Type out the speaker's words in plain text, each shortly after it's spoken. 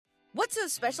What's so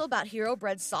special about Hero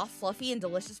Bread's soft, fluffy, and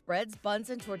delicious breads, buns,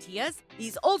 and tortillas?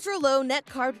 These ultra-low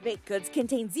net-carb baked goods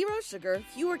contain zero sugar,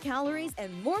 fewer calories,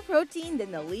 and more protein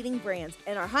than the leading brands,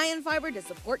 and are high in fiber to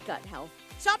support gut health.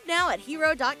 Shop now at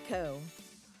hero.co.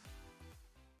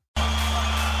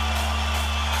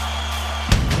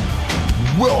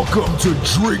 Welcome to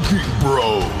Drinking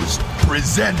Bros,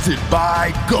 presented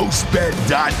by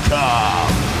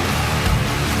GhostBed.com.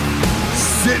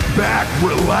 Sit back,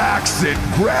 relax, and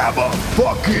grab a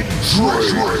fucking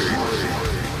drink.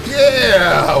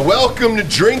 Yeah, welcome to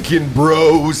Drinking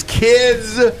Bros,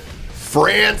 kids.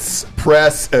 France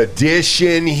Press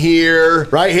Edition here.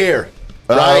 Right here.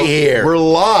 Right here. We're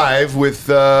live with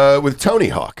Tony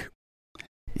Hawk.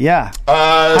 Yeah.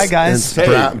 Hi, guys.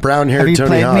 Hey. Brown-haired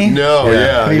Tony Hawk. Me? No,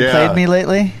 yeah. Have you played me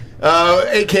lately?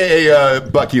 A.K.A.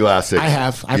 Bucky Lasek. I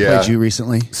have. I played you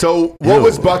recently. So what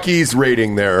was Bucky's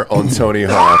rating there on Tony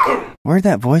Hawk? Where'd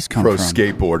that voice come Pro from?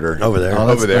 skateboarder. Over there.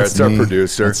 Over there. It's our me.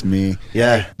 producer. That's me.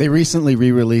 Yeah. They recently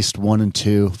re-released 1 and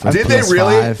 2 for Did PS5. they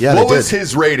really? Yeah, what they was did.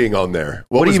 his rating on there?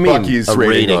 What do was you mean? Bucky's A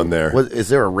rating on there? Is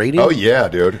there a rating? Oh, yeah,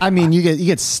 dude. I mean, you get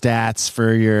stats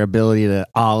for your ability to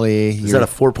ollie. Is that a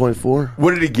 4.4?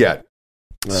 What did he get?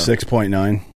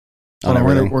 6.9. We're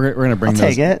gonna bring I'll those.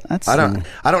 take it. That's, I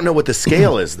don't know what the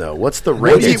scale is though. What's the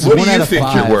What rating? do you 1 out of think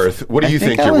 5. you're worth? What do you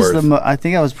think I you're was worth? I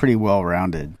think I was pretty well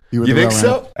rounded. You think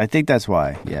so? I think that's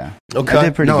why. Yeah. Okay. I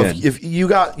did pretty No, good. if you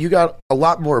got a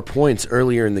lot more points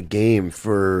earlier in the game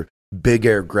for big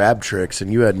air grab tricks,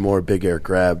 and you had more big air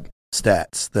grab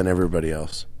stats than everybody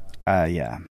else.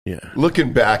 Yeah. Yeah.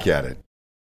 Looking back at it,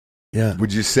 Yeah.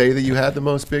 would you say that you had the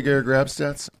most big air grab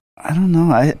stats? I don't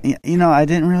know. I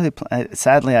didn't really.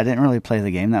 Sadly, I didn't really play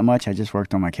the game that much. I just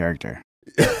worked on my character.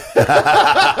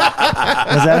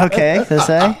 Is that okay to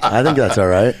say? I think that's all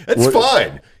right. It's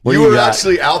fine. what You do you were got?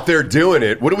 actually out there doing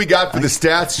it. What do we got for the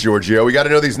stats, Giorgio? We got to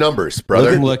know these numbers, brother.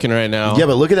 I'm looking right now. Yeah,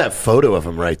 but look at that photo of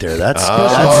him right there. That's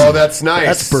that's nice.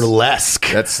 That's burlesque.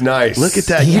 That's nice. Look at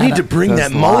that. You need to bring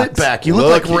that Those mullet lots. back. You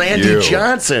look like at Randy you.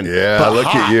 Johnson. Yeah, but look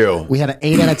hot. at you. We had an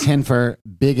 8 out of 10 for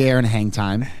big air and hang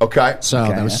time, Okay. so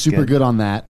Okay, that was that's super good. good on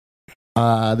that.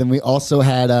 Then we also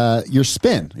had your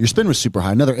spin. Your spin was super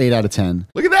high. Another 8 out of 10.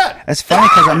 Look at that. It's funny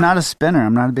because I'm not a spinner.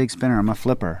 I'm not a big spinner. I'm a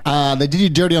flipper. They did you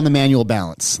dirty on the manual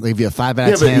balance. They give you a 5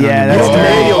 out of Yeah, but 10. yeah, on that's the It's Oh,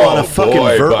 manual on a fucking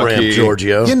boy, vert Bucky. ramp,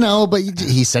 Giorgio. You know, but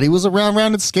he said he was a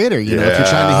round-rounded skater. You know, if you're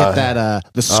trying to hit that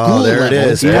the school there it level,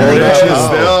 is. you know, There it that's is.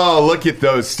 just- Oh, look at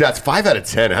those stats. 5 out of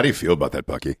 10. How do you feel about that,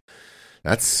 Bucky?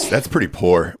 That's pretty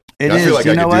poor. It I is. feel like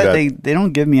you I know could what? do that. They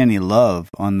don't give me any love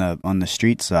on the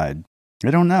street side.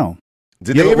 I don't know.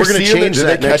 Did Yeah, they we're ever gonna see you? change Did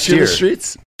that they catch next you in the year.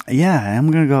 streets? Yeah,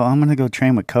 I'm gonna go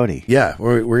train with Cody. Yeah,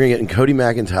 we're going to get in Cody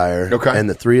McIntyre, Okay. and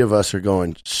the three of us are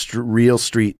going real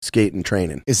street skating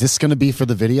training. Is this going to be for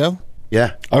the video?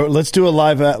 Yeah, All right, let's do a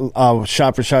live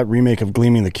shot-for-shot remake of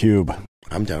Gleaming the Cube.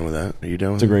 I'm down with that. Are you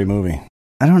down with It's a great movie.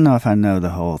 I don't know if I know the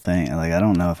whole thing. Like I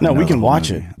don't know if I No, know we the can whole watch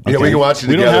movie. it. Yeah, we can watch it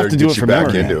We don't together have to and do get it you from back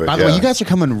memory. into it. By the way, yeah. you guys are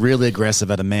coming really aggressive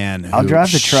at a man who I'll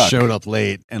drive the truck. showed up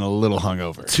late and a little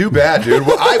hungover. Too bad, dude.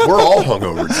 We're all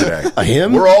hungover today.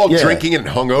 Him? We're all Yeah. drinking and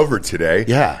hungover today.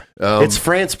 Yeah, it's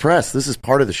France Press. This is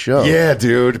part of the show. Yeah,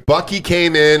 dude. Bucky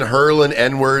came in hurling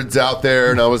N-words out there,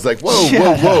 and I was like, whoa,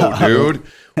 whoa, dude.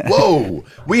 Whoa.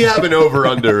 We have an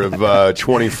over-under of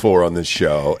 24 on this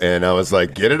show, and I was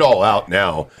like, get it all out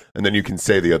now, and then you can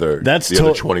say the other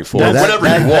 24. That, Whatever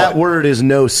that, you that want. word is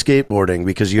no skateboarding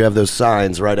because you have those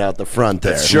signs right out the front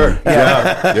there. Sure.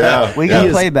 Yeah. We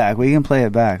can play back. We can play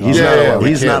it back. He's, Yeah, not, yeah, we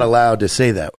he's can. not allowed to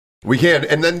say that. We can.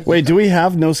 And then Wait, do we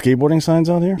have no skateboarding signs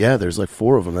out here? Yeah, there's like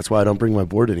 4 of them. That's why I don't bring my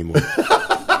board anymore.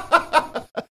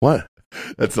 What?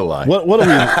 that's a lie. What are we?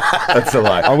 That's a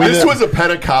lie. Are we This the- was a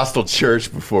Pentecostal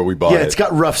church before we bought Yeah, it. it's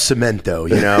got rough cement though.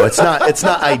 You know, it's not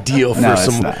ideal for No, it's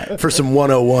some not. for some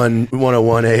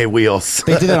 101A wheels.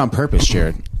 They did that on purpose,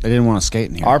 Jared. They didn't want to skate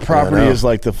in here. Our property I know. is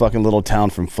like the fucking little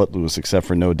town from Footloose, except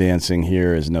for no dancing.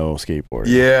 Here is no skateboarding.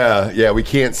 Yeah, we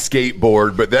can't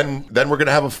skateboard, but then we're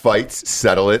gonna have a fight,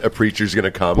 settle it. A preacher's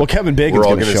gonna come. Well, Kevin Bacon's We're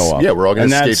all going to gonna show up. Yeah, we're all gonna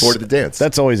And that's- skateboard at the dance.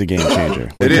 That's always a game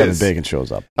changer. when It Kevin is. Bacon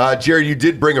shows up. Jared, you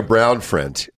did bring a brown friend.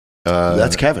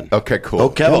 That's Kevin. Okay, cool. Oh,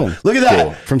 Kevin. Kevin. Look at that.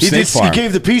 Cool. From he, State he Farm.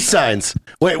 gave the peace signs.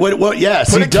 Wait, what? Yeah, Put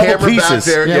see, a double camera pieces. back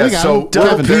there. Yeah, Yeah, we got so him.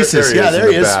 Double there- pieces. Yeah, there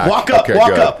in he the is. back. Walk up, Okay, walk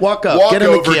good. up, walk up. Walk Get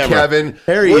in the over, camera. Kevin.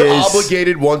 There he We're is.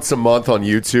 obligated once a month on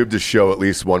YouTube to show at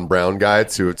least one brown guy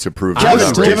to prove I that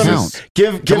would we're still racist. count.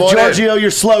 Give Come on Giorgio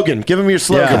your slogan. Give him your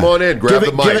slogan. Come on in. Grab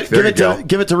Give the it, mic. There you go.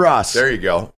 Give it to Ross. There you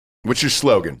go. What's your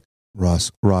slogan?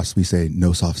 Ross, we say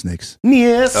no soft snakes.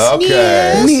 Yes.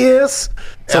 Okay. Yes.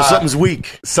 So something's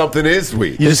weak. Something is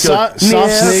weak. You soft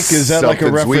snake, is that like a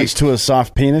Something's reference weak. to a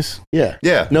soft penis? Yeah.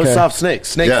 Yeah. No Okay. soft snakes.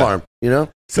 Snake Farm, you know?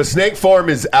 So Snake Farm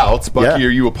is out. Bucky, Yeah.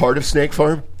 are you a part of Snake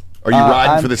Farm? Are you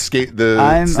riding for the Snake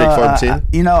Farm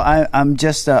team? I'm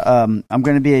just I'm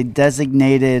going to be a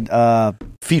designated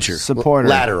Feature. supporter.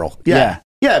 Lateral. Yeah.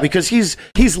 Yeah, because he's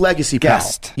legacy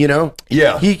Guest. pal, you know?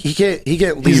 Yeah. He can't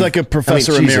leave. He's like a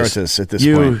professor Jesus. emeritus at this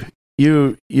point.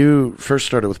 You first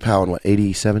started with Pal in what,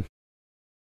 87?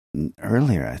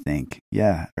 Earlier, I think.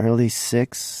 Yeah, early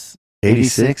 6.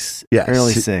 86? Yeah.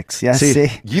 Early See- 6. Yeah, see,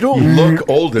 see? You don't look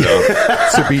old enough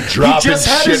to be dropping just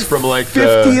had shit his from like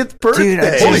 50th birthday. Dude,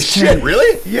 I Holy just shit, turned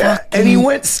really? Yeah, and he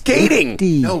went skating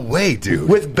 50. No way, dude.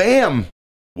 with Bam.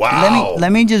 Wow.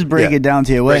 Let me just break Yeah. it down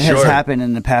to you. What Right, has sure. happened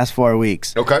in the past 4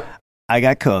 weeks? Okay. I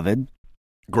got COVID,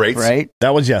 Great. right?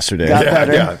 That was yesterday. Got Yeah,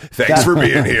 better. yeah. Thanks Got- for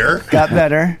being here. Got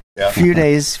better. Yeah. Few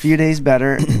days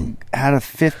better. Had a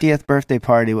 50th birthday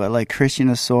party with like Christian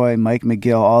Asoy, Mike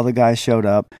McGill, all the guys showed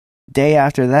up. Day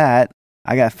after that,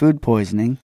 I got food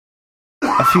poisoning.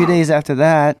 A few days after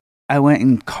that, I went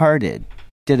and karted.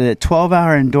 Did a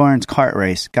 12-hour endurance kart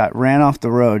race. Got ran off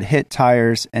the road, hit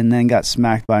tires, and then got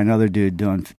smacked by another dude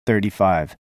doing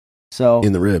 35. So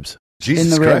In the ribs. Jesus in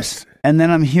the Christ. ribs. And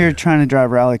then I'm here trying to drive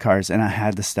rally cars, and I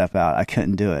had to step out. I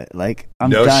couldn't do it. Like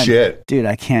I'm No done. shit. Dude.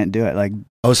 I can't do it. Like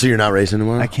Oh, so you're not racing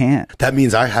tomorrow? I can't. That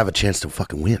means I have a chance to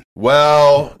fucking win.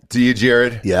 Well, do you,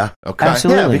 Jared? Yeah. Okay.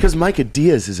 Absolutely. Yeah, because Micah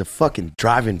Diaz is a fucking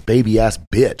driving baby ass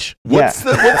bitch. What's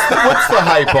the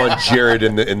hype on Jared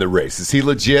in the race? Is he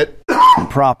legit?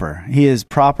 Proper. He is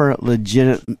proper,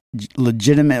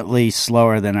 legitimately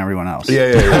slower than everyone else.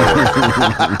 Yeah.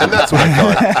 And that's what I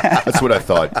thought. That's what I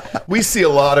thought. We see a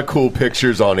lot of cool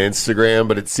pictures on Instagram,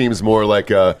 but it seems more like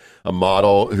a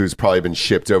model who's probably been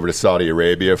shipped over to Saudi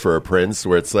Arabia for a prince,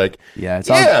 where it's like,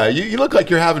 Yeah, you look like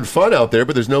you're having fun out there,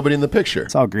 but there's nobody in the picture.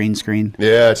 It's all green screen.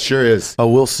 Yeah, it sure is. Oh,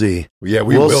 we'll see. Yeah,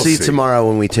 we we'll will see tomorrow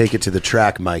when we take it to the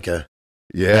track, Micah.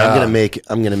 Yeah, And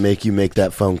I'm gonna make you make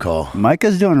that phone call.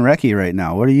 Micah's doing recce right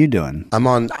now. What are you doing? I'm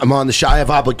on the shy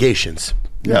of obligations.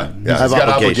 Yeah. I He's have got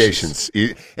obligations.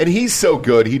 obligations. And he's so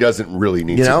good, he doesn't really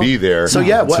need You know? to be there. So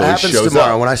yeah, what until he happens shows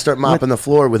tomorrow up. when I start mopping the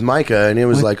floor with Micah and it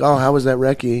was like, oh, how was that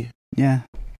recce? Yeah.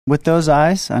 With those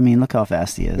eyes, I mean, look how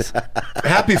fast he is.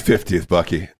 Happy 50th,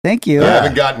 Bucky. Thank you. I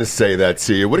haven't gotten to say that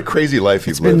to you. What a crazy life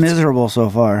It's you've been lived. miserable so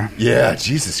far. Yeah,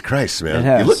 Jesus Christ, man. It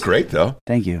has. You look great, though.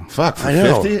 Thank you. Fuck, for I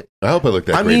know. 50? I hope I look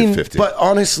that I great mean, at 50. but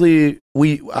honestly,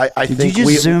 I Did think you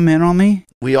just zoom in on me?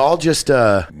 we all just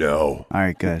no. All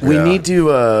right, good. we Yeah. need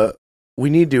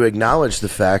to acknowledge the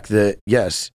fact that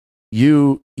yes,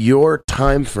 your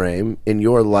time frame in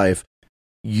your life,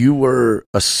 you were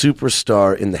a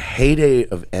superstar in the heyday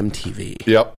of MTV.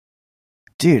 Yep.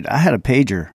 Dude, I had a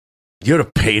pager. You had a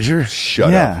pager?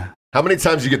 Shut yeah. up. How many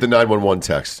times you get the 911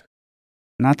 text?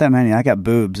 Not that many. I got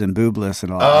boobs and boobless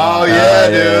and all. Oh,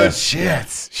 yeah, dude.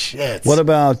 Shit. What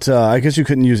about, I guess you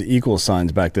couldn't use equal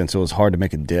signs back then, so it was hard to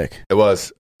make a dick. It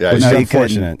was. Yeah, Which No, is you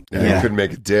unfortunate. you Yeah. couldn't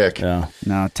make a dick. Yeah.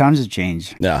 No, times have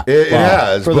changed. Yeah. It Well,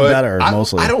 has. For the but better,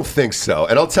 mostly. I don't think so.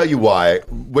 And I'll tell you why.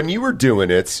 When you were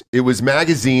doing it, it was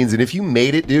magazines. And if you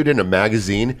made it, dude, in a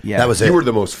magazine, Yeah. That was you it. were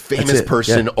the most famous it.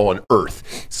 person on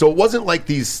earth. So it wasn't like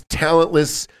these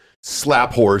talentless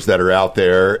slap whores that are out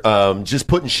there just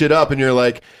putting shit up. And you're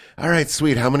like, all right,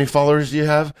 sweet. How many followers do you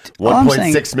have? All I'm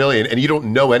 1.6 million. And you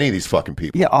don't know any of these fucking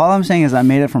people. Yeah, all I'm saying is I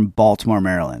made it from Baltimore,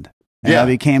 Maryland. And Yeah. I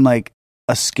became like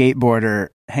a skateboarder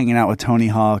hanging out with Tony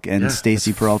Hawk and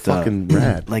Stacy Peralta. Fucking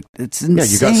rad. Like it's insane. Yeah,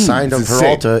 you got signed on It's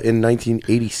insane. Peralta in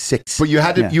 1986. But you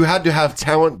had to Yeah. you had to have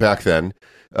talent back then.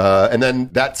 And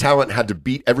then that talent had to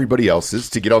beat everybody else's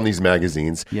to get on these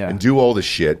magazines Yeah. and do all the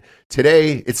shit.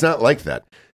 Today, it's not like that.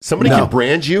 Somebody No. can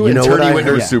brand you, You and know turn what you I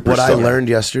into a heard? superstar. What I learned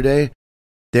yesterday,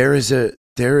 there is a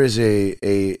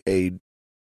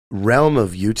realm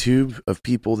of YouTube of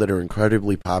people that are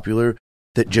incredibly popular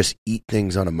that just eat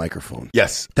things on a microphone.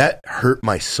 Yes. That hurt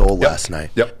my soul Yep. last night.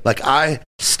 Yep. Like I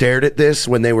stared at this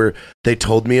when they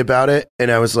told me about it,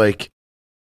 and I was like,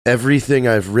 everything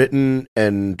I've written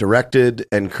and directed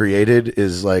and created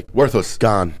is like Worthless.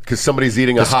 gone. Because somebody's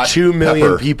eating a Because hot 2 million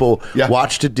pepper. people Yeah.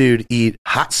 watched a dude eat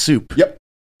hot soup Yep.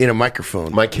 in a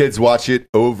microphone. My kids watch it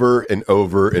over and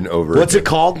over and over. What's again. it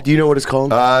called? Do you know what it's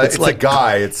called? It's like a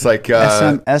guy. It's like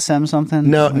SM something?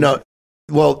 No.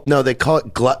 Well, no, they call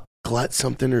it glut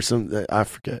something or something. I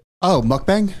forget. Oh,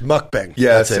 mukbang? Mukbang.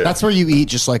 Yeah, that's it. That's where you eat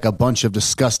just like a bunch of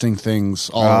disgusting things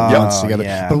all at Oh, once together.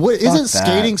 yeah. But Fuck isn't that.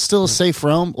 skating still a safe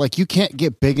realm? Like you can't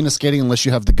get big into skating unless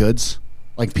you have the goods.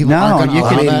 Like people No, aren't you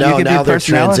going to can- allow that? you could be now they're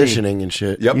personality. transitioning and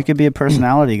shit. Yep. You could be a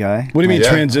personality guy. What do you mean Yeah.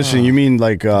 transition? You mean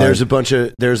like There's a bunch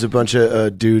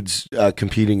of dudes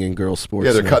competing in girl sports.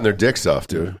 Yeah, they're now. cutting their dicks off,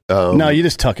 dude. no, you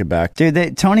just tuck it back.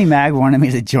 Dude, Tony Mag wanted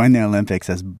me to join the Olympics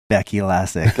as Becky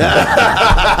Lasek.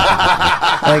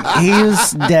 Like, he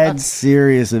was dead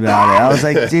serious about it. I was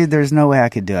like, dude, there's no way I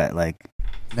could do it. Like,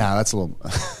 No, that's a little.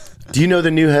 Do you know the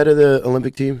new head of the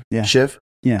Olympic team? Yeah. Schiff?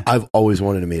 yeah, I've always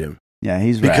wanted to meet him yeah,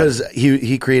 he's rad. because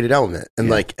he created Element, and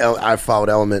Yeah. like I followed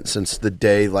Element since the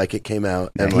day like it came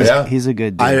out, and Yeah, like, Yeah. he's a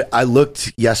good dude. I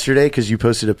looked yesterday because you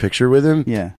posted a picture with him,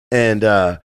 Yeah. and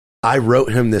I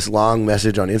wrote him this long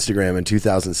message on Instagram in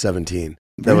 2017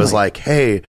 that was Really? like,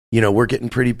 hey, we're getting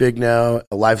pretty big now,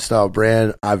 a lifestyle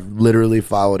brand. I've literally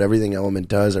followed everything Element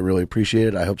does. I really appreciate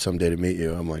it. I hope someday to meet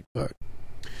you. I'm like, fuck.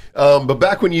 But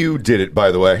back when you did it,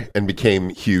 by the way, and became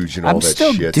huge and all I'm that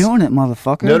still shit. doing it,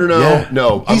 motherfucker. No. Yeah.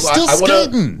 No. He's still wanna-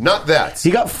 skating. Not that.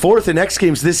 He got 4th in X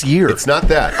Games this year. It's not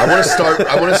that. I want to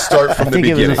start. From I the think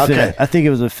it was beginning. a fifth. Okay. I think it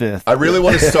was a fifth. I really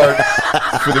want to start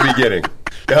for the beginning.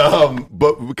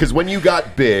 But because when you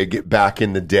got big back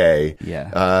in the day,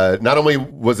 Yeah. not only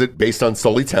was it based on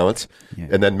solely talent Yeah.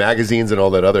 and then magazines and all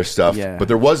that other stuff, Yeah. but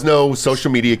there was no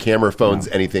social media, camera phones,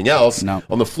 anything else. No.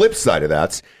 On the flip side of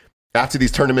that, after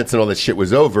these tournaments and all that shit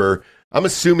was over, I'm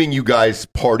assuming you guys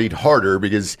partied harder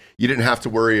because you didn't have to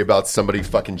worry about somebody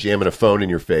fucking jamming a phone in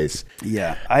your face.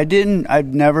 Yeah. I've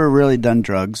never really done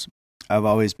drugs. I've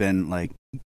always been like,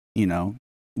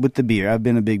 with the beer. I've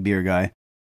been a big beer guy.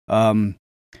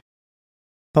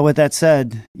 But with that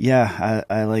said, yeah,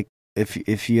 I like,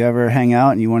 if you ever hang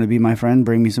out and you want to be my friend,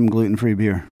 bring me some gluten-free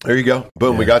beer. There you go.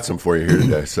 Boom, we got some for you here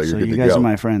today. So you're So good you to guys go. are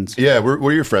my friends. Yeah,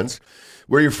 we're your friends.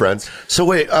 We're your friends. So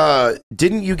wait,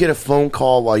 didn't you get a phone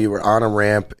call while you were on a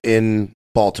ramp in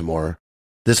Baltimore?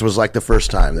 This was like the first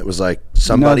time. It was like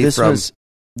somebody this from.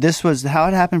 was how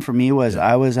it happened for me was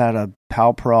I was at a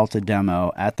Pal Peralta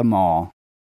demo at the mall.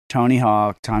 Tony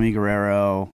Hawk, Tommy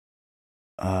Guerrero,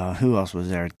 who else was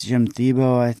there? Jim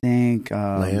Thiebaud, I think.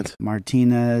 Lance.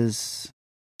 Martinez,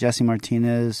 Jesse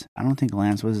Martinez. I don't think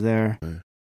Lance was there.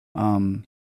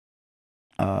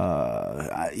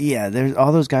 Yeah, there's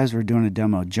all those guys were doing a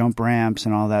demo, jump ramps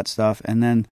and all that stuff. And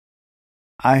then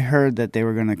I heard that they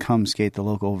were going to come skate the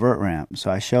local vert ramp. So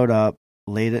I showed up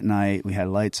late at night. We had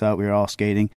lights up. We were all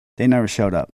skating. They never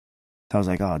showed up. So I was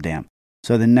like, oh, damn.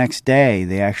 So the next day,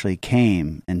 they actually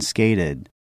came and skated.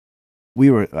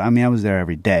 I was there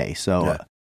every day. So Yeah.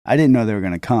 I didn't know they were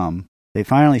going to come. They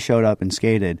finally showed up and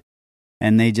skated.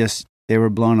 And they were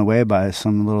blown away by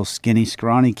some little skinny,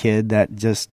 scrawny kid that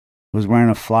just was wearing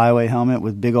a flyaway helmet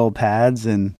with big old pads.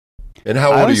 And And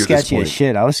how I old are was you at this sketchy point? as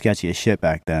shit. I was sketchy as shit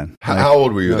back then. How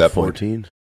old were you at that point? 14.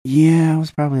 Yeah, I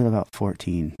was probably about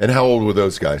 14. And how old were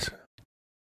those guys?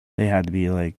 They had to be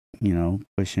like,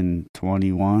 pushing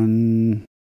 21.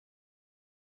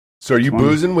 So are you 20.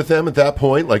 boozing with them at that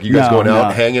point? Like you guys No, going out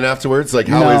no. hanging afterwards? Like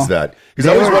how is No. that? Because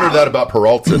I They always were- wondered that about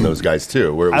Peralta and those guys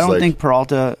too. Where it was I don't like, think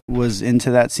Peralta was into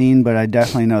that scene, but I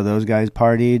definitely know those guys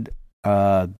partied.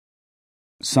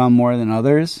 Some more than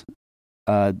others.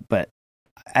 But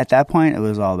at that point, it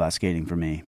was all about skating for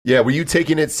me. yeah, were you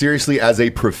taking it seriously as a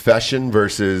profession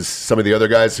versus some of the other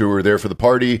guys who were there for the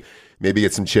party, maybe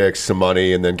get some chicks, some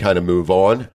money, and then kind of move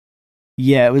on?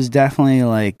 Yeah, it was definitely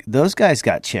like those guys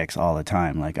got chicks all the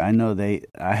time. Like I know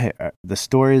the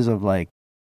stories of like,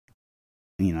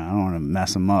 I don't want to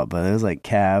mess them up, but it was like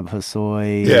Cab,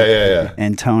 Hosoi, Yeah.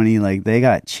 and Tony. Like they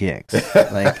got chicks.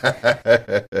 Like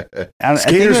I think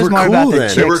Skaters it was were more cool about the then.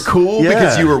 chicks. They were cool Yeah.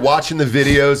 because you were watching the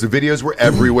videos. The videos were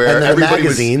everywhere. And the Everybody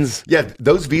magazines. was. Yeah,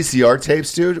 those VCR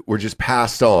tapes, dude, were just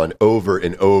passed on over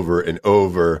and over and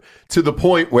over to the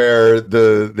point where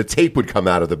the tape would come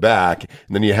out of the back,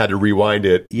 and then you had to rewind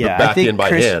it Yeah, back in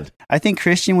by hand. I think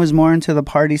Christian was more into the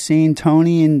party scene.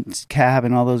 Tony and Cab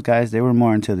and all those guys, they were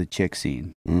more into the chick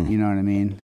scene. You know what I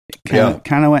mean?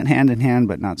 Kind of went hand in hand,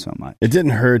 but not so much. It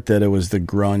didn't hurt that it was the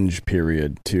grunge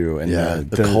period too, and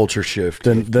The culture shift.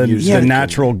 the Music.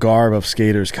 natural garb of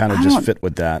skaters kind of I just don't- fit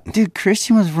with that. Dude,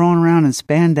 Christian was rolling around in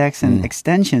spandex and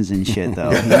extensions and shit,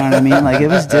 though. You know what I mean? Like, it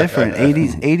was different.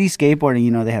 80s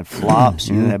skateboarding, they had flops.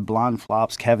 They had blonde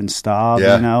flops. Kevin Staub,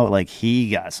 Yeah. like, he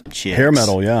got some chicks. Hair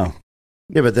metal, yeah.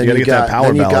 Yeah, but then You gotta you get that got power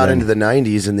then you ballad got in. into the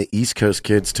 90s and the East Coast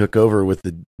kids took over with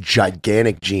the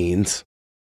gigantic jeans.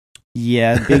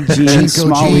 Yeah, big jeans, Jinko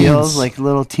small jeans. wheels, like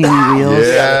little teeny wheels.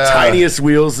 Yeah. The tiniest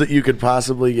wheels that you could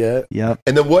possibly get. Yep.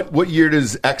 And then what year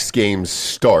does X Games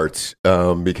start?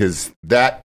 Because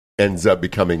that ends up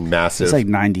becoming massive. It's like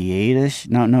 98-ish.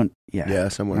 No, yeah. Yeah,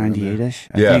 somewhere around there. 98-ish.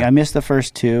 I Yeah. think I missed the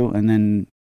first two, and then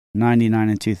 99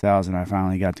 and 2000 I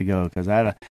finally got to go because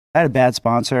I I had a bad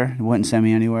sponsor, wouldn't send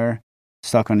me anywhere.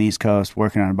 Stuck on the East Coast,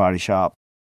 working on a body shop,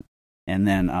 and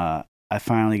then I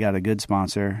finally got a good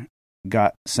sponsor,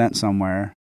 got sent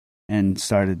somewhere, and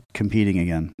started competing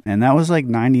again. And that was like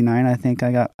 99. I think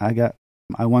I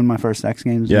won my first X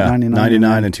Games. Yeah, in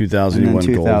 99 and 2000. And then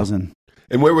you won 2000. gold.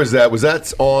 And where was that? Was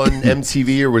that on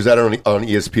MTV or was that on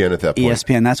ESPN at that point?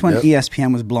 ESPN. That's when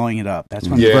ESPN was blowing it up. That's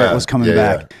when Vert was coming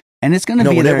back. And it's going to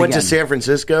be when there it went again. to San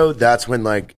Francisco, that's when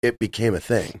like it became a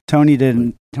thing. Tony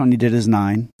did his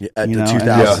 9 at you the know,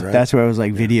 2000. Right? That's where it was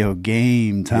like video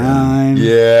game time.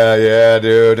 Yeah,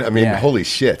 dude. I mean, holy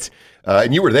shit.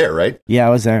 And you were there, right? Yeah,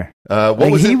 I was there. What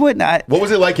was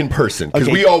it like in person? Because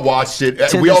we all watched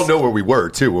it. We all know where we were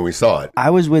too when we saw it.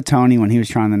 I was with Tony when he was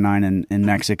trying the 9 in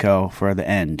Mexico for the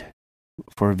end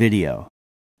for video,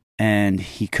 and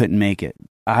he couldn't make it.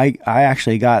 I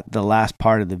actually got the last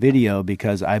part of the video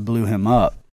because I blew him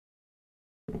up.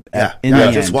 I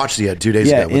just watched the 2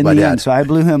 days ago with my dad. So I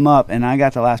blew him up, and I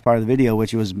got the last part of the video,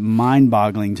 which was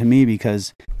mind-boggling to me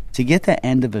because to get the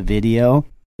end of a video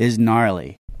is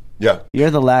gnarly. Yeah,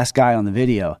 you're the last guy on the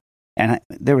video, and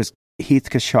there was Heath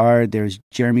Kashard, there was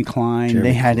Jeremy Klein.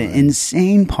 They had an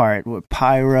insane part with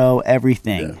pyro,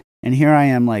 everything. Yeah. And here I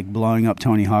am, like, blowing up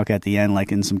Tony Hawk at the end,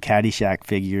 like in some Caddyshack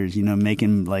figures,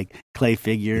 making, like, clay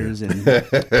figures and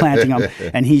planting them.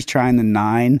 And he's trying the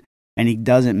 9, and he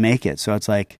doesn't make it. So it's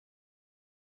like,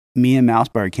 me and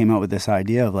Mousebird came up with this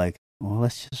idea of, like, well,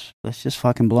 let's just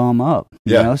fucking blow him up.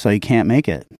 You know? So he can't make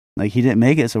it. Like, he didn't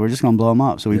make it, so we're just going to blow him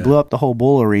up. So we blew up the whole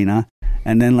Bull Arena,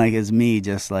 and then, like, it's me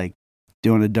just, like,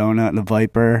 doing a donut and a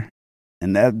Viper.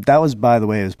 And that was, by the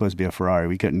way, it was supposed to be a Ferrari.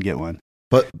 We couldn't get one.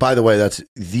 But by the way, that's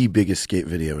the biggest skate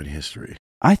video in history.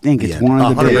 I think it's one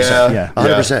of the biggest. Yeah,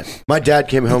 100%. My dad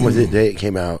came home with it the day it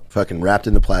came out, fucking wrapped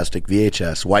in the plastic,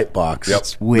 VHS, white box.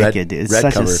 It's wicked. It's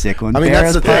such a sick one. I mean,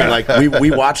 that's the thing. Like we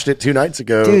watched it 2 nights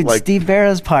ago. Dude, like, Steve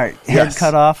Barra's part, head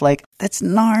cut off. Like, that's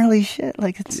gnarly shit.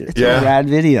 Like, it's a rad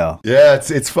video. Yeah,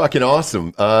 it's fucking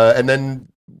awesome. And then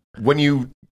when you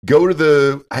go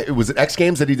to was it X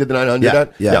Games that he did the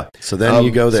 900 Yeah. So then you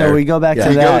go there. So we go back to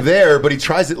that. You go there, but he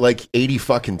tries it like 80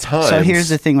 fucking times. So here's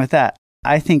the thing with that.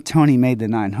 I think Tony made the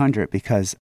 900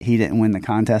 because he didn't win the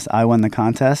contest. I won the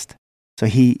contest. So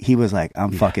he was like,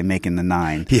 I'm fucking making the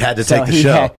 9. He had to take the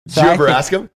show. Did you ever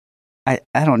ask him? I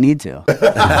don't need to.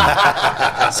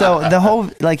 So the whole,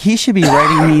 like, he should be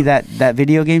writing me that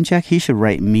video game check. He should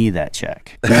write me that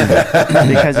check.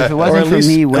 Because if it wasn't for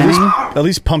me winning. At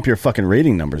least pump your fucking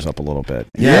rating numbers up a little bit.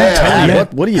 Yeah.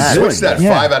 What are you doing? Switch that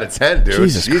 5 out of 10, dude.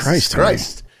 Jesus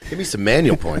Christ. Give me some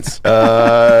manual points.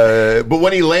 But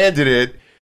when he landed it,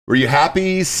 were you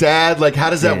happy, sad? Like, how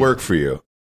does that work for you?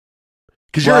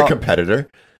 Because you're a competitor.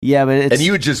 Yeah, but it's... And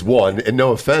you had just won, and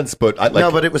no offense, but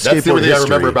but it was that's the only thing I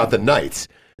remember history. about the night.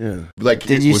 Yeah. Like,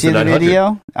 did you see the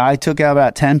video? I took out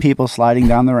about 10 people sliding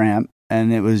down the ramp,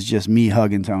 and it was just me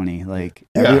hugging Tony. Like,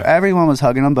 everyone was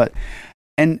hugging him, but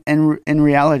and in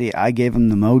reality, I gave him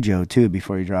the mojo too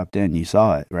before he dropped in. You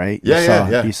saw it, right?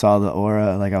 You saw the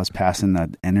aura. Like, I was passing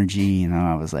the energy.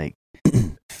 I was like,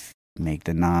 make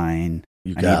the 9. I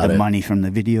need the money from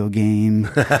the video game.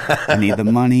 I need the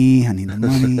money.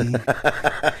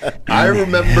 I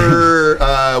remember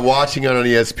watching it on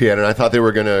ESPN, and I thought they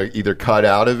were going to either cut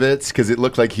out of it because it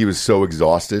looked like he was so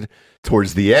exhausted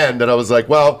towards the end. And I was like,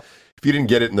 well, if you didn't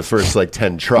get it in the first, like,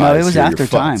 10 tries. No, it was after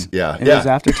time. Yeah. It was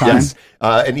after time. Yes.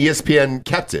 And ESPN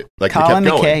kept it. Like, Colin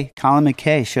McKay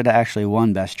McKay should have actually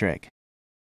won Best Trick.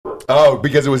 Oh,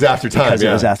 because it was after time. Because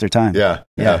it was after time.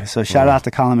 Yeah. So shout out to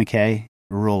Colin McKay,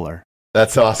 ruler.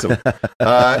 That's awesome.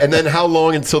 And then how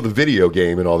long until the video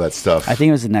game and all that stuff? I think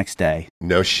it was the next day.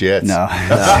 No shit. No.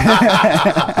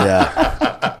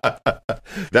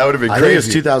 That would have been crazy. I think it was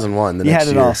 2001. You had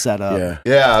it all set up.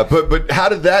 Yeah. But how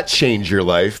did that change your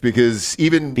life? Because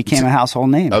even became a household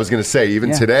name. I was going to say,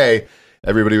 even today,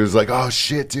 everybody was like, "Oh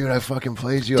shit, dude, I fucking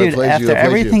played you. Dude, I played you." After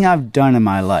everything I've done in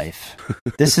my life,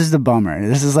 this is the bummer.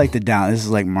 This is like the down. This is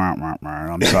like,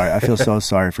 I'm sorry. I feel so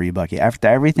sorry for you, Bucky. After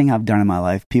everything I've done in my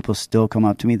life, people still come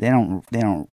up to me. They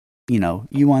don't.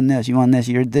 You won this.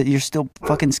 You're still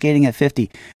fucking skating at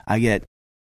 50. I get.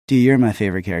 Dude, you're my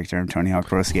favorite character. I'm Tony Hawk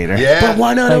Pro Skater. Yeah, but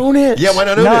why not own it? Yeah, why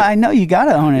not own it? No, I know you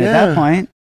gotta own it at that point.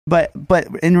 But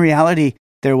in reality,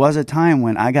 there was a time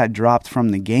when I got dropped from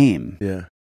the game. Yeah.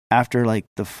 After like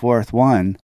the 4th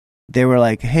one, they were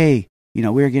like, "Hey, we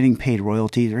were getting paid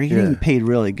royalties. We're getting paid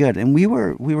really good," and we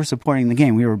were supporting the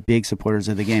game. We were big supporters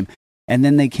of the game. And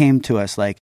then they came to us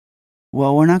like,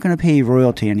 "Well, we're not going to pay you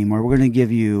royalty anymore. We're going to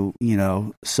give you,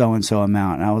 so and so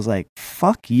amount." And I was like,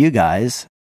 "Fuck you guys,"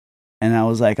 and I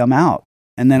was like, "I'm out."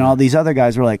 And then all these other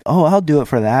guys were like, "Oh, I'll do it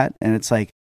for that." And it's like,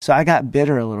 So I got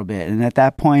bitter a little bit, and at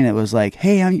that point, it was like,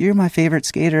 "Hey, you're my favorite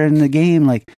skater in the game."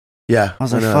 Like, Yeah, I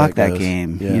was like, know "Fuck how it that goes.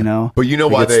 game," Yeah. you know? But you know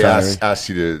It why gets they tiring. asked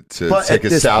you to But take at a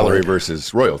this salary point-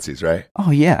 versus royalties, right? Oh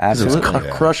yeah, It was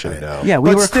absolutely. crushing I it. know. Yeah, we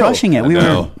But were still, crushing it. We I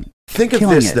know. were. Think of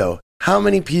killing this it. though. How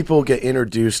many people get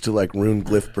introduced to like Rune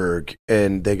Glifberg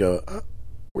and they go,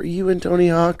 "Were you in Tony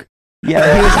Hawk?"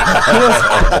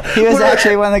 Yeah, he was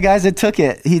actually one of the guys that took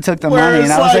it. He took the money,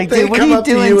 and I was like, they "Dude, what are come you up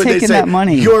to doing and they taking say, that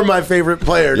money?" You're my favorite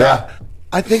player. Yeah. Now,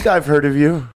 I think I've heard of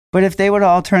you. But if they would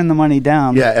all turn the money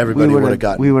down, Yeah, everybody would've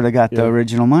gotten- we would have got the yeah.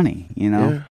 original money, you know.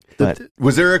 Yeah. But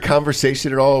Was there a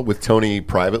conversation at all with Tony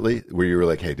privately where you were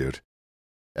like, "Hey, dude,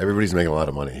 everybody's making a lot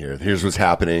of money here. Here's what's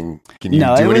happening. Can you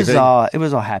no, do it was anything?" it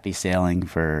was all happy sailing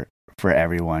for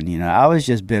everyone. You know, I was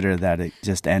just bitter that it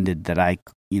just ended. That I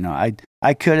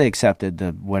could have accepted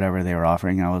the whatever they were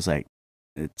offering. And I was like,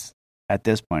 it's at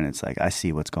this point, it's like I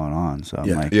see what's going on. So I'm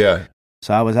Yeah. like, Yeah.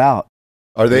 so I was out.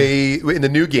 Are they in the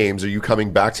new games? Are you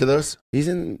coming back to those? He's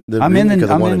in the I'm in remake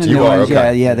the of one and two. You new are, ones.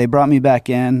 okay. Yeah. They brought me back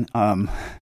in. I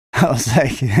was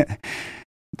like,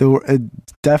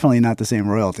 definitely not the same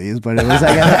royalties, but it was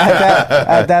like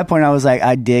at that point, I was like,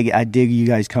 I dig you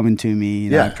guys coming to me.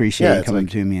 And I appreciate you it's coming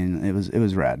like- to me, and it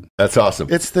was rad. That's awesome.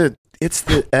 It's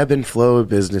the ebb and flow of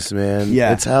business, man.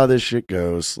 Yeah. It's how this shit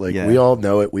goes. Like Yeah. we all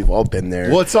know it. We've all been there.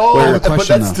 Well, it's all, Well, I have a but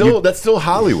question, that's though. that's still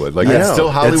Hollywood. Like I that's know.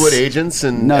 still Hollywood It's- agents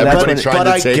and No, that's everybody what it- trying but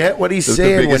to I take get what he's the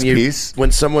saying biggest when piece.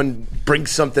 when someone brings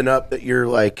something up that you're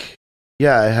like,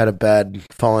 yeah, I had a bad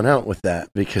falling out with that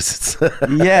because it's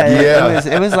Yeah, Yeah.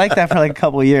 It was like that for like a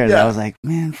couple of years. Yeah. I was like,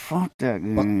 man, fuck that.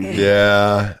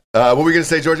 Yeah. What were we gonna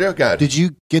say, Giorgio? God. Did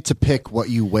you get to pick what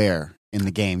you wear in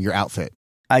the game, your outfit?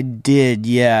 I did,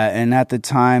 yeah. And at the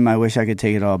time, I wish I could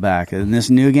take it all back. In this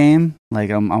new game, like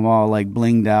I'm all like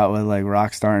blinged out with like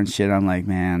Rockstar and shit. I'm like,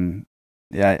 man,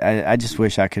 yeah. I just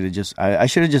wish I could have I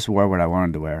should have just wore what I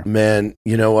wanted to wear. man.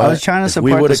 You know what? I was trying to If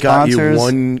support we would have the got you sponsors.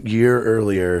 1 year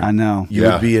earlier. I know. You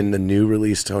Yeah. would be in the new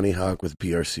release Tony Hawk with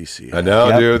PRCC. I know,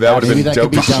 Yep. dude. That would have Maybe been that could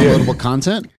dope be as shit. downloadable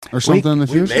content or something in the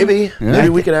future. Maybe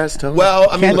we could ask Tony. Well,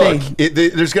 I mean, Can't look,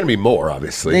 there's going to be more,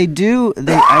 obviously. They do.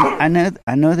 I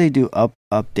know they do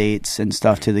updates and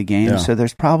stuff to the game. Yeah. So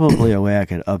there's probably a way I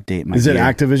could update my. Is it gear.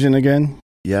 Activision again?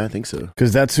 yeah, I think so.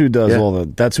 Because that's who does Yeah.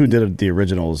 that's who did the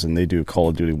originals, and they do Call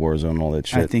of Duty Warzone and all that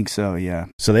shit. I think so. Yeah.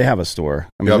 So they have a store.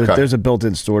 I mean, Okay. there's a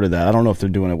built-in store to that. I don't know if they're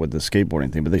doing it with the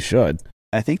skateboarding thing, but they should.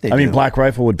 I think they. I mean, do. Black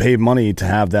Rifle would pay money to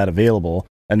have that available,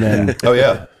 and then Oh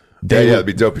yeah. they yeah, would, it'd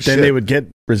be dope as then shit. they would get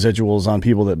residuals on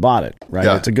people that bought it. Right?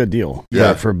 Yeah. It's a good deal.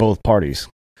 Yeah. for both parties.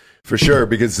 For sure,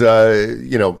 because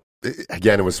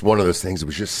again, it was one of those things. It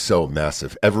was just so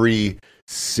massive. Every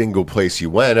single place you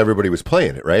went, everybody was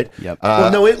playing it, right? Yep.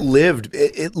 Well, no, it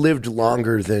lived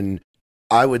longer than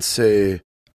I would say.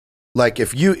 Like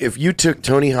if you took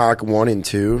Tony Hawk 1 and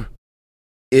 2,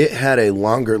 it had a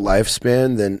longer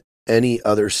lifespan than any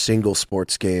other single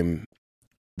sports game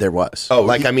there was. Oh,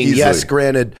 like I mean, easily. yes,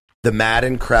 granted, the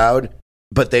Madden crowd,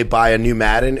 but they buy a new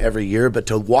Madden every year. But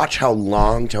to watch how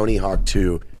long Tony Hawk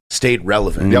 2 stayed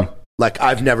relevant, Yep. like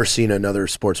I've never seen another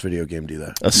sports video game do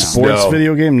that. A sports No.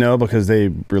 video game, no, because they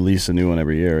release a new one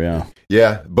every year. Yeah,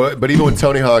 Yeah, but even with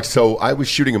Tony Hawk, so I was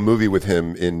shooting a movie with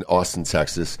him in Austin,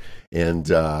 Texas, and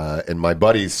my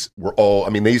buddies were all. I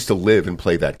mean, they used to live and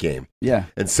play that game, Yeah.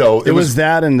 and so it was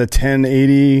that and the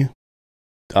 1080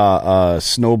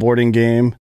 snowboarding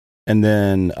game, and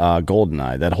then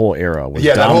GoldenEye. That whole era was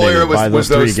that whole dominated era by was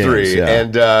those three.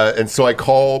 games, yeah. And so I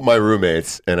call my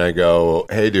roommates and I go,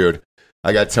 "Hey, dude,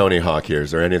 I got Tony Hawk here.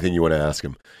 Is there anything you want to ask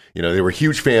him?" You know, they were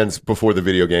huge fans before the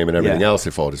video game and everything Yeah. else.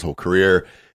 They followed his whole career.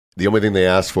 The only thing they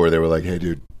asked for, they were like, "Hey,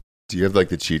 dude, do you have like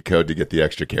the cheat code to get the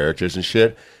extra characters and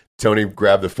shit?" Tony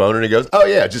grabbed the phone and he goes, "Oh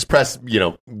yeah, just press,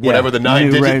 whatever the Knew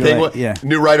 9-digit right thing away, was." yeah.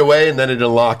 Knew right away, and then it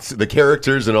unlocked the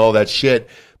characters and all that shit.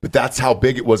 But that's how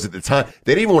big it was at the time.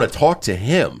 They didn't even want to talk to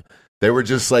him. They were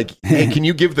just like, "Hey, can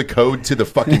you give the code to the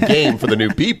fucking game for the new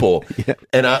people?" Yeah.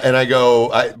 And I go,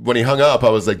 when he hung up, I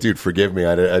was like, "Dude, forgive me.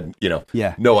 I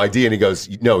Yeah. no idea." And he goes,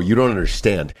 "No, you don't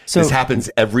understand. So- this happens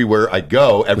everywhere I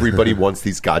go. Everybody wants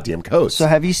these goddamn codes." So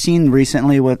have you seen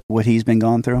recently what he's been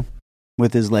going through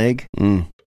with his leg? Mm.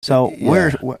 So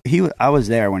I was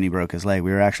there when he broke his leg.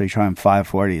 We were actually trying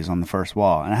 540s on the first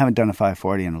wall, and I haven't done a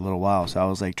 540 in a little while. So I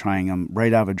was like trying them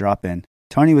right out of a drop in.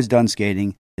 Tony was done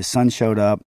skating. His son showed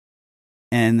up,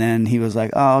 and then he was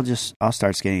like, "Oh, I'll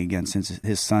start skating again," since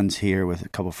his son's here with a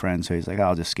couple friends. So he's like,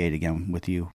 "I'll just skate again with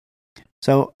you."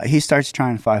 So he starts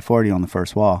trying 540 on the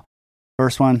first wall.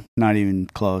 First one, not even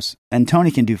close. And Tony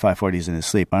can do 540s in his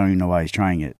sleep. I don't even know why he's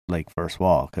trying it like first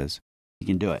wall, because he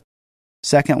can do it.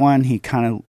 Second one, he kind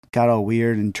of got all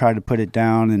weird and tried to put it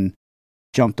down and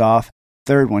jumped off.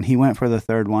 third one. He went for the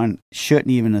third one.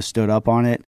 Shouldn't even have stood up on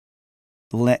it.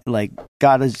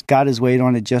 Got his weight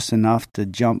on it just enough to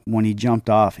jump. When he jumped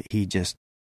off, he just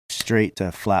straight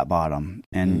to flat bottom,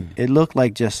 and it looked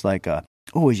like just like a,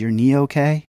 oh, is your knee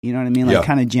okay? You know what I mean? Like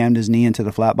kind of jammed his knee into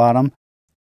the flat bottom,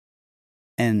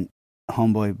 and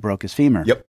homeboy broke his femur.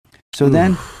 Yep. So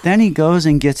then he goes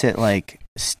and gets it like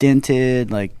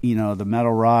stinted, like, you know, the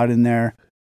metal rod in there.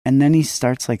 And then he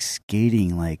starts like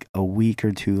skating like a week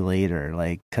or two later,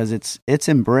 like, cause it's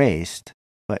embraced,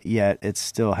 but yet it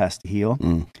still has to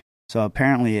heal. So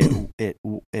apparently it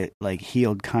like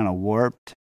healed kind of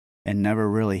warped and never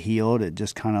really healed. It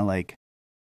just kind of like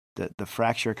the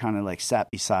fracture kind of like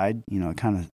sat beside, you know, it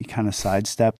kind of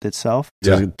sidestepped itself.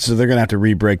 Yeah. So they're gonna have to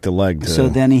re-break the leg. So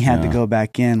then he had to go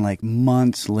back in like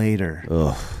months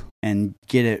later. And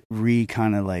get it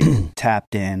kind of like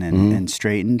tapped in and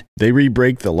straightened. They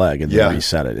re-break the leg and then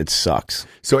reset it. It sucks.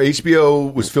 So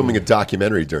HBO was filming a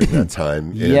documentary during that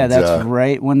time. And, that's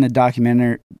right when the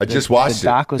documentary. I just watched the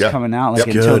doc was coming out, like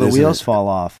Good, until the wheels fall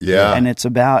off. Yeah, and it's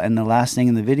about, and the last thing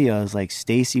in the video is like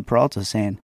Stacy Peralta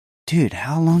saying, "Dude,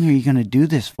 how long are you gonna do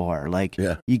this for? Like,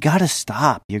 you gotta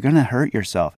stop. You're gonna hurt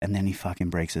yourself." And then he fucking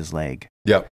breaks his leg.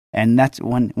 Yep. And that's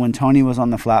when Tony was on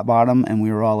the flat bottom and we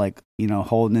were all like, you know,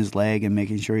 holding his leg and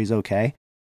making sure he's okay.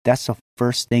 That's the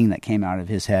first thing that came out of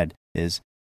his head is,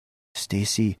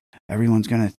 Stacy, everyone's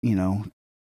going to, you know,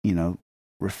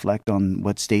 reflect on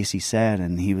what Stacy said.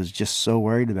 And he was just so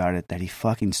worried about it that he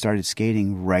fucking started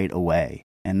skating right away.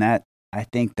 And that, I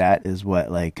think that is what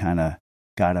like kind of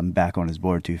got him back on his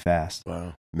board too fast.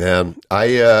 Wow. Man,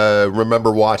 I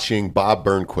remember watching Bob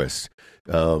Burnquist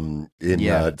doing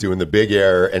the big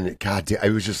air, and God, I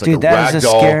was just like, dude, that is the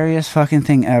scariest fucking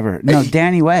thing ever. No,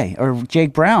 Danny Way or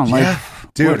Jake Brown, like,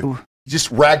 dude,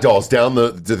 just ragdolls down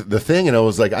the thing, and I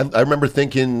was like, I remember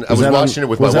thinking, I was watching it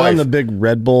with my wife. Was that on the big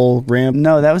Red Bull ramp?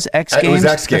 No, that was X Games. It was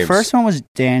X Games. The first one was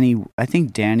Danny. I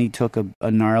think Danny took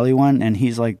a gnarly one, and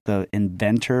he's like the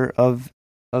inventor of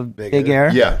big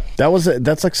air. Yeah,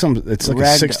 that's like it's like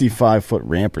a 65-foot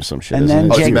ramp or some shit. And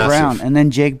then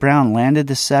Jake Brown landed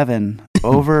the 7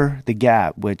 over the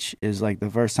gap, which is like the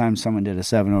first time someone did a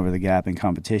 7 over the gap in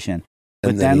competition.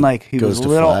 But then like he was a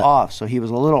little off, so he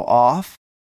was a little off.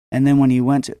 And then when he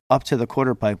went up to the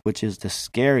quarter pipe, which is the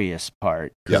scariest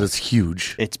part, because it's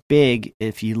huge, it's big.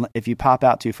 If you pop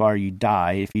out too far, you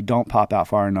die. If you don't pop out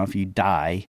far enough, you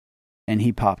die. And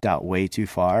he popped out way too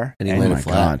far. And he landed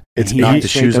flat. It's knocked the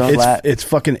shoes off. It's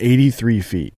fucking 83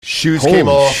 feet. Shoes came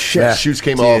off. Shoes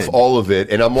came off, all of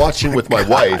it. And I'm watching with my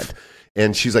wife,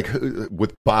 and she's like,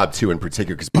 with Bob too in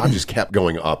particular, because Bob just kept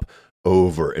going up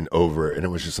over and over. And it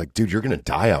was just like, dude, you're going to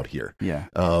die out here. Yeah.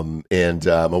 And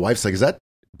my wife's like, is that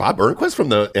Bob Burnquist from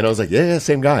the, and I was like, yeah,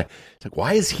 same guy. It's like,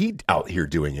 why is he out here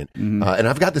doing it? And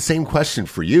I've got the same question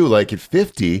for you. Like at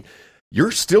 50,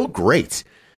 you're still great.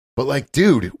 But like,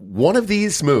 dude, one of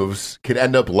these moves could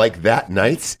end up like that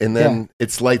night, and then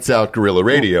it's lights out guerrilla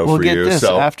radio for you. This.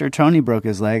 So after Tony broke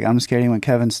his leg, I'm skating with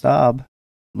Kevin Staub,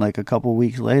 like a couple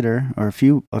weeks later, or a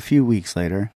few weeks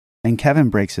later, and Kevin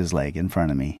breaks his leg in front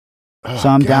of me. So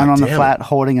I'm down on the flat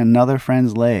holding another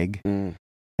friend's leg, and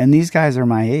these guys are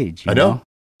my age. I know.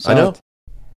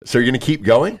 So you're gonna keep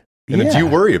going, and do you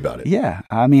worry about it? Yeah,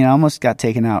 I mean, I almost got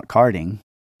taken out karting.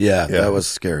 Yeah, that was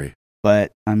scary.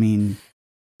 But I mean,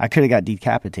 I could have got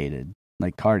decapitated,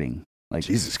 like karting, like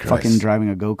Jesus Christ, fucking driving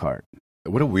a go-kart.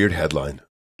 What a weird headline.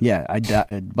 Yeah,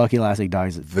 Bucky Lasek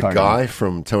dies at the karting. Guy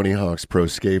from Tony Hawk's Pro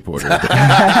Skateboarder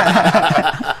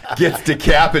gets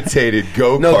decapitated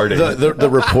go-karting. No,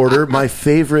 the reporter, my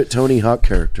favorite Tony Hawk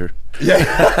character.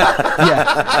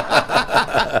 Yeah.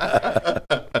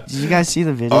 Did you guys see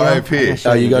the video? R.I.P.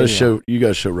 You got to show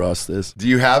Ross this. Do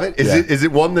you have it? Is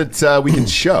it one that we can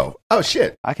show? Oh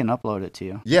shit! I can upload it to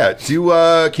you. Yeah.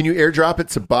 Can you airdrop it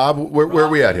to Bob? Where are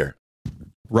we at here?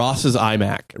 Ross's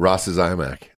iMac. Ross's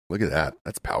iMac. Look at that.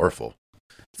 That's powerful.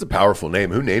 It's a powerful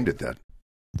name. Who named it that?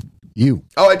 You.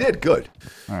 Oh, I did. Good.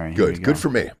 All right. Good. Good for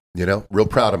me. You know, real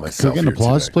proud of myself. Can we get an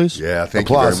applause, please? Yeah. Thank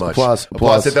you very much. Applause.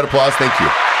 Hit that applause. Thank you.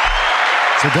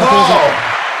 So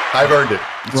I've earned it.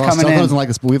 Ross doesn't like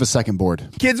us, but we have a second board.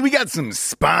 Kids, we got some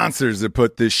sponsors that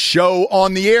put this show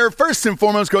on the air. First and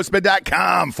foremost,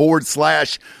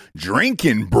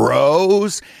 ghostbed.com/drinking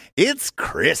bros. It's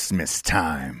Christmas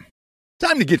time.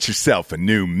 Time to get yourself a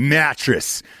new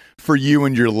mattress for you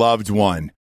and your loved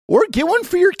one. Or get one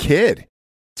for your kid.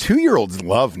 2-year-olds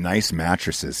love nice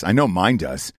mattresses. I know mine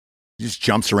does. He just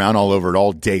jumps around all over it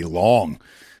all day long.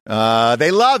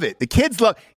 They love it. The kids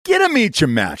love. Get them each a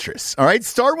mattress. All right,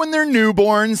 start when they're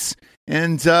newborns,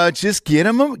 and just get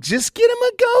them a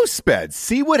ghost bed.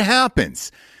 See what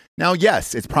happens. Now,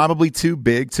 yes, it's probably too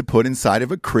big to put inside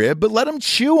of a crib, but let them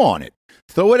chew on it.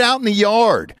 Throw it out in the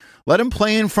yard. Let them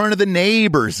play in front of the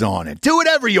neighbors on it. Do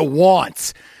whatever you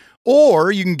want.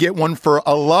 Or you can get one for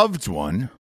a loved one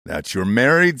that you're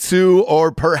married to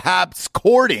or perhaps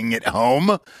courting at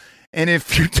home. And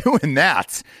if you're doing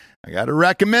that, I got to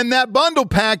recommend that bundle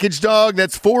package, dog.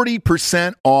 That's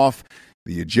 40% off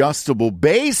the adjustable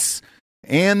base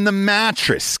and the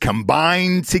mattress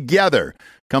combined together.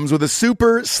 Comes with a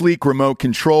super sleek remote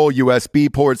control,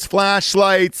 USB ports,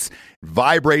 flashlights,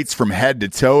 vibrates from head to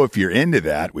toe if you're into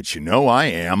that, which you know I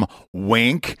am.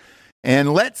 Wink.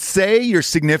 And let's say your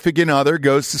significant other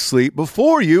goes to sleep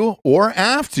before you or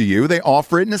after you. They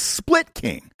offer it in a split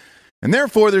king. And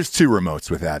therefore, there's 2 remotes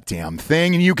with that damn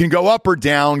thing. And you can go up or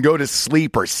down, go to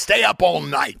sleep, or stay up all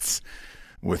night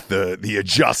with the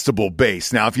adjustable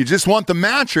base. Now, if you just want the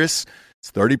mattress,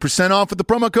 it's 30% off with the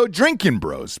promo code Drinkin'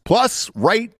 Bros. Plus,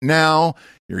 right now,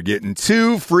 you're getting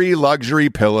 2 free luxury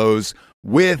pillows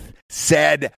with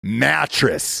said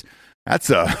mattress. That's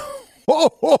a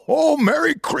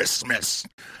Merry Christmas.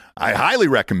 I highly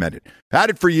recommend it.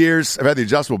 Had it for years. I've had the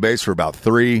adjustable base for about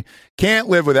 3. Can't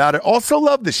live without it. Also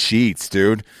love the sheets,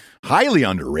 dude. Highly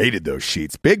underrated, those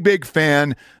sheets. Big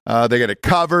fan. They got a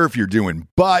cover if you're doing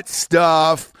butt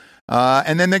stuff.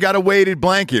 And then they got a weighted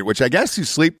blanket, which I guess you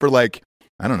sleep for like,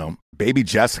 I don't know, baby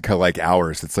Jessica like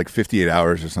hours. It's like 58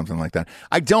 hours or something like that.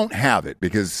 I don't have it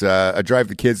because I drive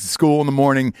the kids to school in the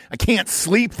morning. I can't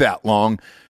sleep that long.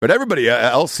 But everybody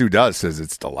else who does says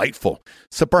it's delightful.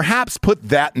 So perhaps put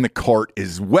that in the cart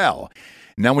as well.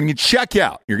 Now, when you check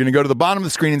out, you're going to go to the bottom of the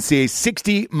screen and see a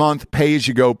 60-month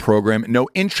pay-as-you-go program. No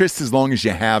interest as long as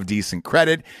you have decent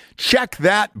credit. Check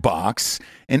that box,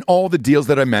 and all the deals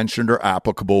that I mentioned are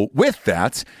applicable with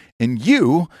that. And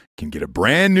you can get a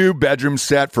brand new bedroom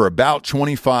set for about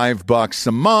 $25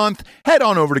 a month. Head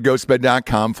on over to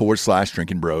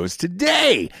ghostbed.com/Drinkin' Bros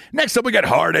today. Next up, we got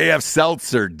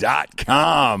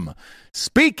hardafseltzer.com.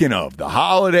 Speaking of the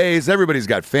holidays, everybody's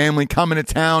got family coming to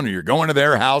town or you're going to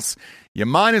their house. You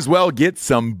might as well get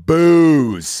some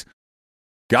booze.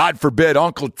 God forbid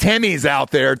Uncle Timmy's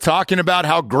out there talking about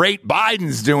how great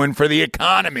Biden's doing for the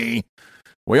economy.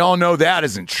 We all know that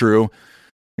isn't true.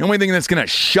 The only thing that's going to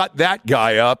shut that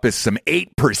guy up is some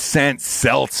 8%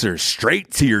 seltzer straight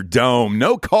to your dome.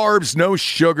 No carbs, no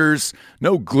sugars,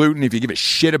 no gluten if you give a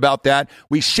shit about that.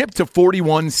 We ship to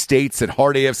 41 states at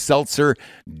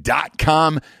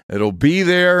hardafseltzer.com. It'll be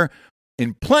there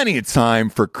in plenty of time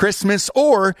for Christmas,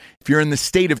 or if you're in the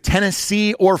state of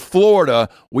Tennessee or Florida,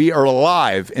 we are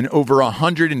live in over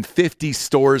 150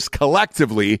 stores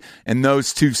collectively in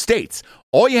those 2 states.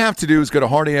 All you have to do is go to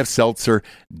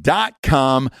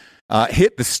hardafseltzer.com,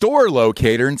 hit the store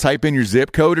locator and type in your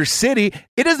zip code or city.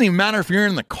 It doesn't even matter if you're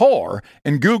in the car,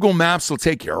 and Google Maps will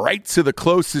take you right to the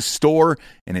closest store,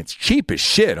 and it's cheap as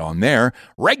shit on there.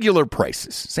 Regular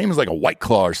prices, same as like a White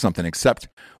Claw or something, except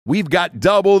we've got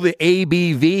double the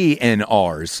ABV in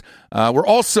ours. We're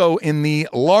also in the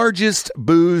largest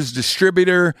booze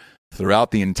distributor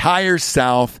throughout the entire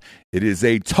South. It is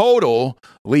a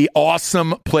totally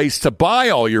awesome place to buy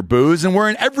all your booze, and we're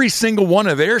in every single one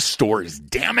of their stores,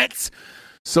 damn it.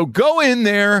 So go in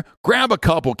there, grab a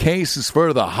couple cases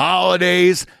for the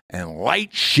holidays, and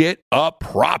light shit up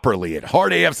properly at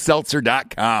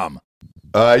hardafseltzer.com.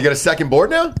 You got a second board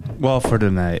now? Well, for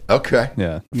tonight. Okay.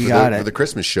 Yeah. You got it. For the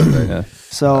Christmas show then. Yeah.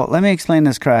 So let me explain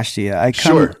this crash to you.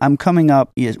 Sure. I'm coming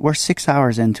up. We're 6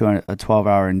 hours into a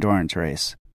 12-hour endurance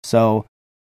race. So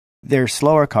they're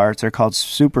slower carts. They're called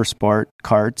super sport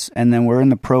carts. And then we're in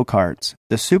the pro carts.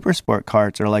 The super sport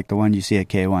carts are like the one you see at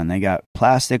K1. They got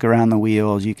plastic around the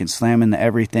wheels. You can slam into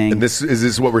everything. And is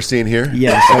this what we're seeing here?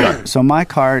 Yeah. So my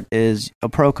cart is a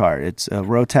pro cart. It's a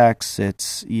Rotex.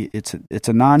 It's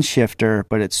a non-shifter,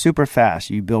 but it's super fast.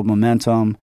 You build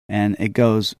momentum, and it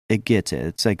gets it.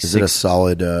 It's like Is it a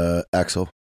solid axle?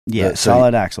 Yeah,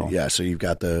 solid axle. Yeah, so you've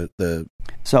got the.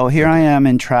 So here I am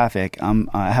in traffic.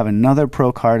 I have another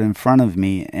pro cart in front of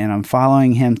me, and I'm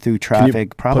following him through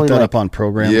traffic. Put that up on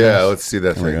program. Yeah, let's see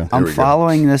that thing. I'm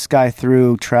following this guy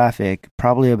through traffic,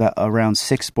 probably around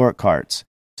 6 sport carts.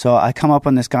 So I come up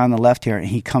on this guy on the left here, and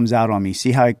he comes out on me.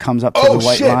 See how he comes up to the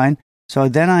white line? So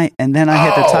then I hit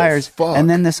the tires, fuck. and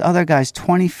then this other guy's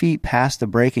 20 feet past the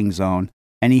braking zone,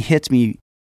 and he hits me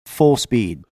full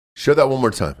speed. Show that one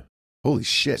more time. Holy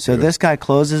shit. So dude. this guy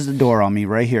closes the door on me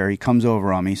right here. He comes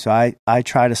over on me. So I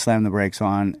try to slam the brakes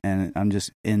on, and I'm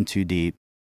just in too deep.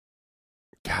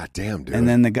 God damn, dude. And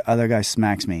then the other guy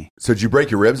smacks me. So did you break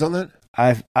your ribs on that?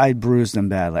 I bruised them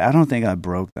badly. I don't think I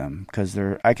broke them because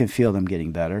I can feel them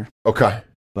getting better. Okay.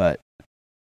 But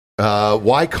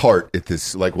why cart at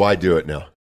this? Like, why do it now?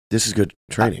 This is good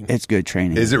training. It's good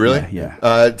training. Is it really?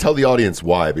 Yeah. Tell the audience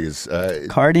why, because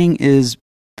Karting is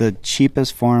the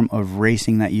cheapest form of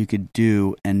racing that you could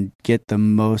do and get the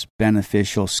most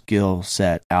beneficial skill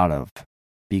set out of,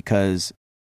 because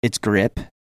it's grip.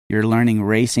 You're learning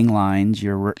racing lines.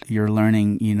 You're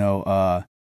learning,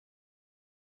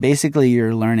 basically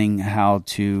you're learning how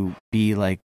to be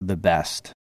like the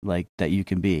best, like that you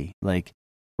can be. Like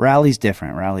rally's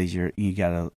different. Rally's you got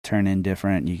to turn in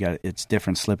different. It's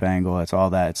different slip angle. It's all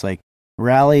that. It's like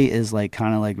rally is like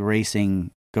kind of like racing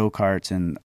go-karts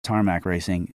and tarmac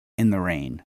racing in the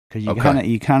rain, because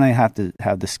you kind of have to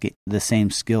have the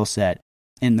same skill set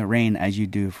in the rain as you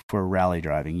do for rally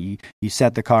driving. You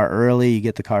set the car early, you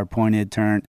get the car pointed,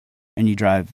 turn, and you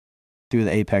drive through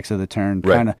the apex of the turn,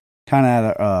 kind of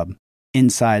at a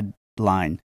inside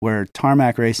line. Where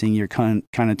tarmac racing, you're kind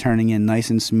of turning in nice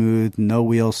and smooth, no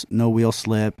wheel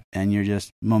slip, and you're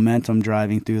just momentum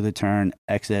driving through the turn,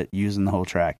 exit, using the whole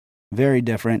track. Very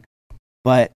different,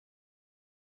 but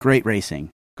great racing.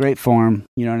 Great form,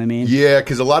 you know what I mean? Yeah,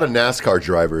 because a lot of NASCAR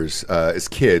drivers, as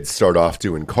kids, start off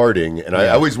doing karting, and I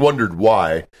always wondered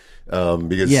why.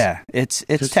 Because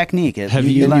it's technique.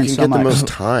 You learn so much. The most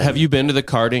time. Have you been to the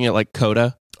karting at like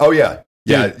Coda? Oh yeah,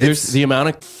 yeah. Dude, there's the amount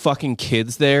of fucking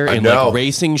kids there in know. like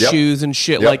racing shoes and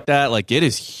shit like that. Like it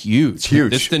is huge. It's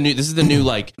huge. This is the new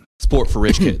like sport for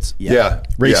rich kids. Yeah.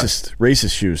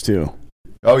 Racist shoes too.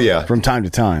 Oh yeah, from time to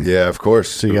time. Yeah, of course.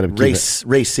 So you got to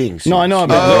racing. No, I know,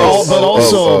 but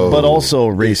also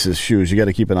racist shoes. You got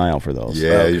to keep an eye out for those.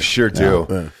 Yeah, you sure do.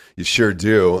 Yeah. You sure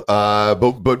do.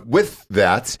 But with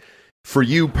that, for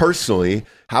you personally,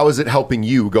 how is it helping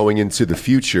you going into the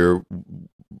future?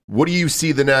 What do you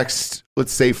see the next,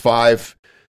 let's say, 5-10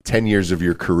 years of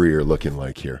your career looking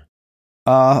like here?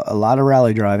 A lot of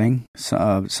rally driving,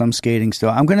 some skating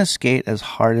still. I'm going to skate as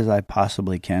hard as I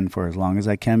possibly can for as long as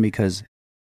I can, because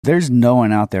there's no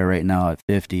one out there right now at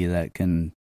 50 that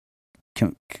can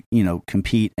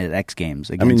compete at X Games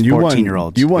against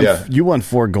 14-year-olds. You won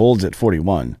 4 golds at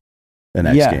 41 in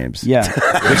X Games. Yeah.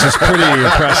 Which is pretty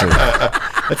impressive.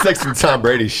 That's like some Tom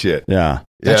Brady shit. Yeah.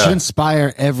 That should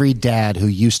inspire every dad who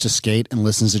used to skate and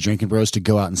listens to Drinking Bros to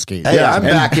go out and skate. Hey, I'm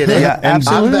back in it. Yeah,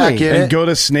 absolutely. I'm back in it. And go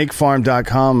to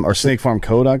snakefarm.com or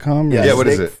snakefarmco.com. Yeah, what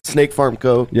is it?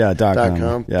 Snakefarmco. Yeah,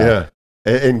 .com. Yeah.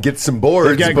 And get some boards.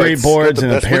 They've got great boards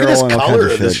and apparel. Look at and this all color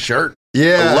kinds of this shit. shirt.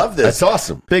 Yeah. I love this. That's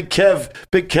awesome. Big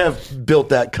Kev built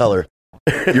that color.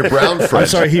 Your brown friend. I'm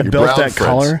sorry, he built that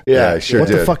color? Yeah, sure What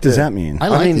did. the fuck does that mean? I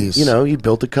like these. He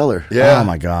built the color. Yeah. Oh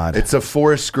my God. It's a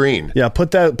forest green. Yeah, put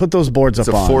those boards It's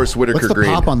up a on. Forrest Whitaker What's the green.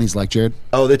 pop on these like, Jared?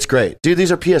 Oh, that's great. Dude,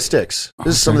 these are PS sticks.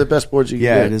 This is some of the best boards you can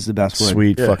get. It is the best wood.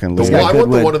 Sweet fucking I look.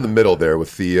 want the one in the middle there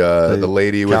with the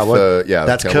lady with the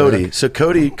That's cowboy Cody. hat. So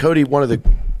Cody, one of the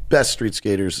best street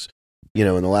skaters, in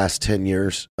the last 10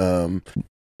 years,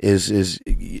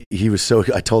 he was so.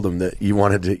 I told him that you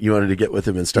wanted to get with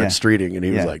him and start streeting, and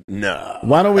he was like, "No."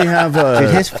 Why don't we have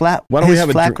Dude, his flat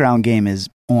ground game is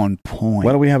on point.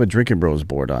 Why don't we have a Drinking Bros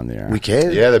board on there? We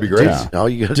can. Yeah, that'd be great. Yeah. All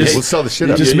you gotta do. We'll sell the shit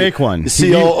out. Just make one. You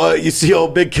see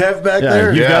old Big Kev back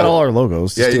there? You've got all our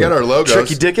logos. Yeah, you got our logos.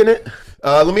 Tricky dick in it.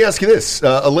 Let me ask you this: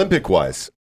 Olympic wise,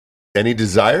 any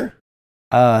desire?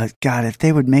 God, if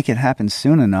they would make it happen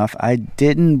soon enough. I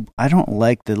don't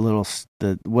like the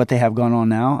what they have going on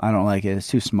now. I don't like it. It's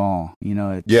too small.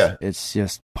 It's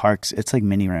just parks. It's like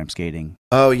mini ramp skating.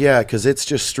 Oh yeah, because it's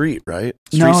just street, right?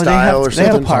 Street No, style or something.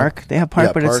 they have a park. They have park,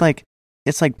 Yeah, but park.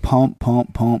 it's like pump,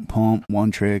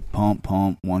 one trick, pump,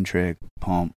 one trick,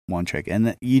 pump, one trick,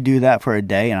 and you do that for a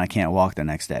day, and I can't walk the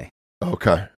next day.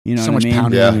 Okay. You know so what much I mean?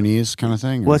 pounding on your knees kind of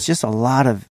thing? Well, it's just a lot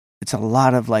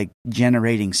of like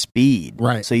generating speed.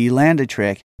 Right. So you land a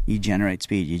trick, you generate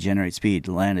speed,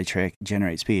 land a trick,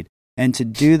 generate speed. And to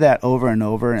do that over and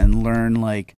over and learn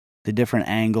like the different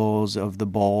angles of the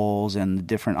bowls and the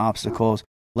different obstacles,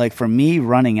 like for me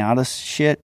running out of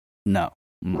shit, no.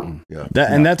 Mm-mm. Yeah.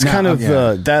 That's kind of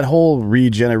that whole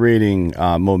regenerating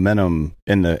momentum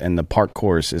in the park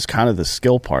course is kind of the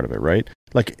skill part of it, right?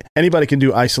 Like anybody can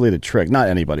do isolated trick. Not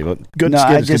anybody, but good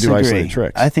skids can do isolated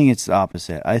tricks. I think it's the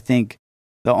opposite. I think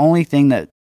the only thing that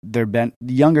the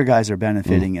younger guys are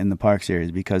benefiting in the park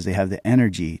series because they have the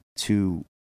energy to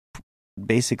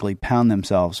basically pound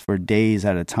themselves for days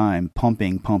at a time,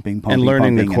 pumping, and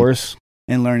learning the course.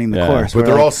 And learning the course. But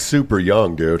they're all super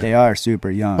young, dude. They are super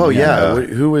young. Oh yeah.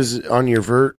 Who was on your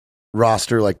vert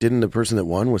roster? Like, didn't the person that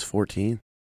won was 14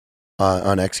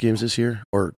 on X Games this year?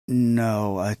 Or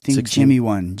no, I think 16? Jimmy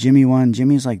won.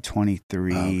 Jimmy's like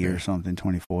 23 or something,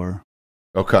 24.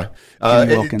 Okay.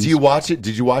 Do you watch it?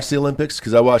 Did you watch the Olympics?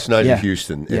 Because I watched Nigel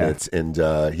Houston in it, and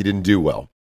he didn't do well.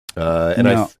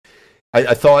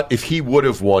 I thought if he would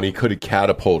have won, he could have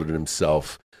catapulted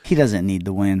himself. He doesn't need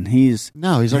the win. He's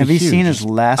already Have you huge. seen his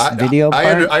last video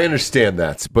part? I understand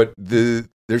that, but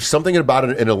there's something about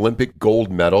an Olympic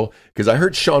gold medal, because I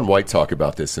heard Shaun White talk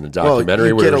about this in a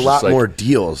documentary. Well, you where get a lot like, more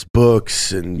deals,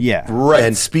 books, and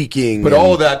and speaking. But and,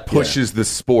 all of that pushes the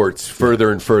sports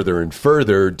further and further and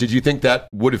further. Did you think that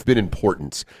would have been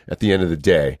important at the end of the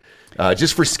day,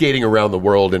 just for skating around the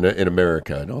world in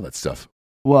America and all that stuff?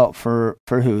 Well, for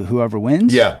whoever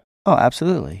wins? Yeah. Oh,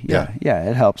 absolutely. Yeah,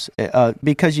 it helps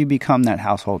because you become that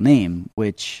household name,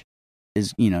 which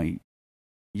is,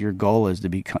 your goal is to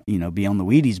be on the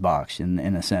Wheaties box in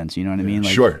a sense. You know what I mean?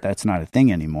 Like, sure. That's not a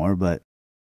thing anymore, but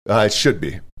it should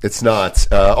be. It's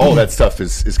not. All that stuff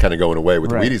is kind of going away with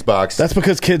the Wheaties box. That's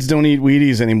because kids don't eat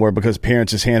Wheaties anymore because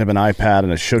parents just hand them an iPad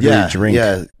and a sugary drink.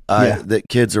 That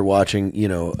kids are watching,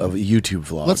 a YouTube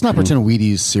vlog. Let's not pretend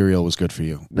Wheaties cereal was good for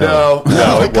you. No,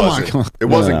 it Come wasn't. on. It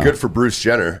wasn't good for Bruce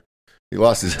Jenner. He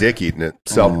lost his dick eating it.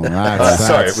 So,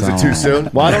 sorry, was it too soon?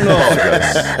 Well, I don't know.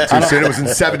 Too soon. It was in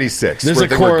 '76. There's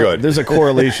a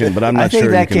correlation, but I'm not sure. I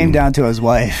think that came down to his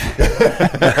wife.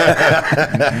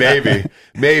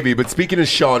 Maybe. But speaking of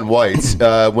Shaun White,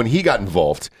 when he got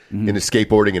involved in the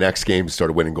skateboarding and X Games,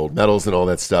 started winning gold medals and all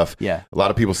that stuff. Yeah, a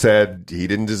lot of people said he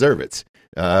didn't deserve it.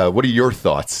 What are your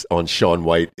thoughts on Shaun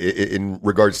White in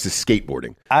regards to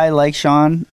skateboarding? I like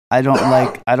Shaun. I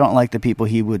don't like the people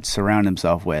he would surround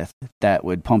himself with that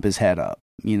would pump his head up.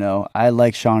 I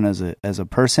like Shaun as a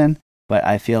person, but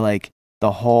I feel like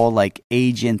the whole like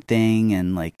agent thing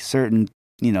and like certain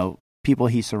people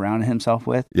he surrounded himself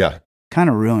with, kind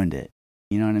of ruined it.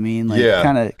 You know what I mean? Like,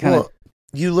 kind of. Well,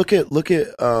 you look at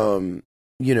the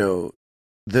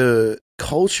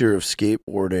culture of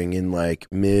skateboarding in like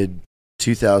mid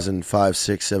 2005,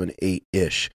 6, 7, 8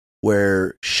 ish,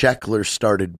 where Sheckler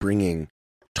started bringing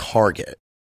Target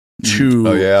to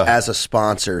as a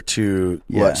sponsor to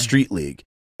Street League,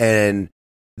 and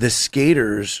the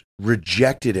skaters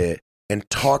rejected it and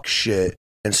talked shit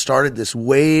and started this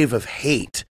wave of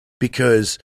hate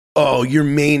because you're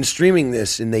mainstreaming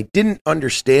this, and they didn't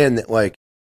understand that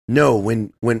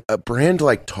when a brand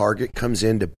like Target comes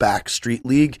in to back Street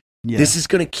League, this is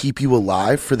going to keep you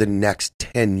alive for the next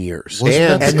 10 years.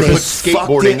 And they put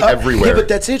skateboarding everywhere. Yeah, but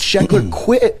that's it. Sheckler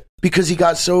quit because he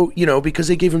got because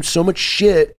they gave him so much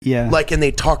shit. Yeah. And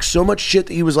they talked so much shit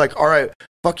that he was like, all right,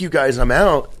 fuck you guys, I'm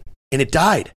out. And it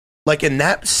died. And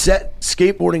that set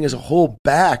skateboarding as a whole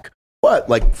back,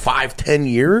 5-10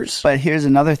 years? But here's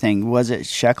another thing. Was it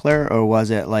Sheckler or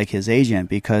was it like his agent?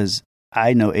 Because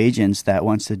I know agents that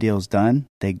once the deal's done,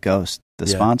 they ghost the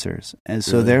sponsors. And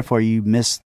so therefore you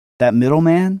miss that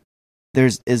middleman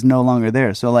is no longer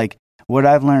there. So what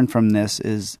I've learned from this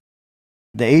is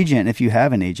the agent, if you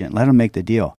have an agent, let them make the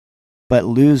deal, but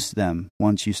lose them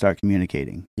once you start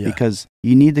communicating because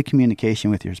you need the communication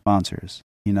with your sponsors,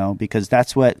 because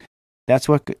that's what's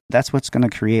going to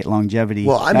create longevity.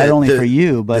 Well, not only for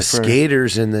you, but the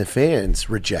skaters and the fans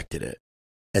rejected it,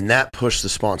 and that pushed the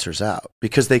sponsors out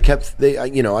because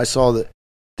I saw that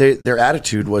their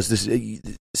attitude was this: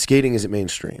 skating isn't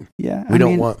mainstream. Yeah, we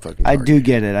don't want fucking. I do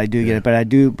get it, but I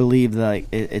do believe that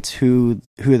it's who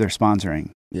they're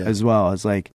sponsoring as well. It's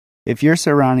like if you're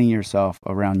surrounding yourself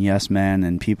around yes men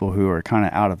and people who are kind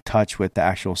of out of touch with the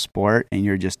actual sport, and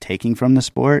you're just taking from the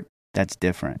sport, that's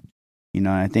different.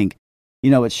 I think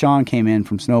what Shaun came in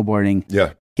from snowboarding.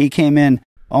 Yeah, he came in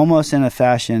almost in a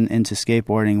fashion into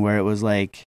skateboarding where it was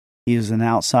like he was an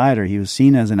outsider. He was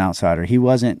seen as an outsider. He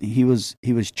wasn't. He was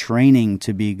training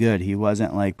to be good. He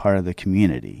wasn't like part of the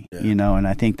community, And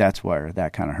I think that's where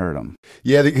that kind of hurt him.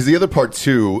 Yeah, because the other part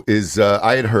too is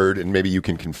I had heard, and maybe you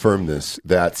can confirm this,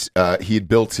 that he had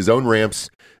built his own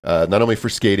ramps, not only for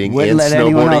skating and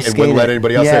snowboarding, and wouldn't let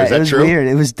anybody else there. Is that true? Weird.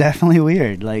 It was definitely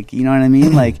weird. You know what I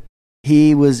mean?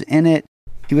 He was in it.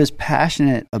 He was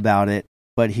passionate about it,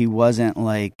 but he wasn't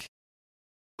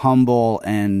humble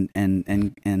and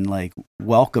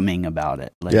welcoming about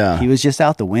it. He was just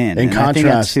out to win. In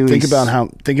contrast, think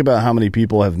about how many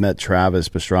people have met Travis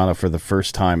Pastrana for the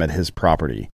first time at his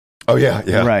property. Oh yeah,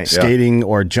 right. Skating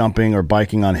or jumping or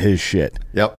biking on his shit.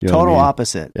 Yep, total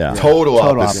opposite. Yeah, total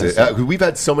opposite. We've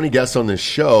had so many guests on this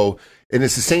show, and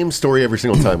it's the same story every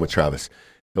single time with Travis.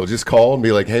 He'll just call and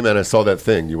be like, "Hey man, I saw that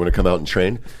thing. You want to come out and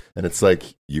train?" And it's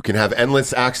like you can have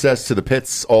endless access to the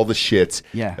pits, all the shit,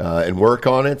 and work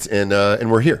on it,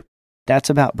 and we're here. That's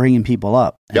about bringing people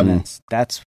up. Yep.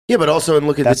 That's but also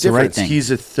look at the difference. Right, he's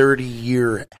a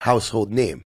 30-year household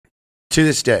name to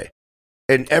this day,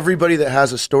 and everybody that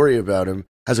has a story about him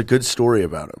has a good story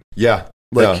about him. Yeah,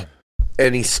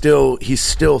 and he's still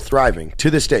thriving to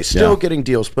this day, still getting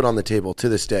deals put on the table to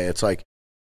this day. It's like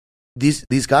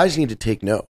these guys need to take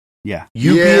note. Yeah.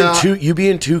 You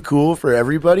being too cool for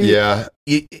everybody. Yeah.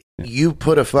 You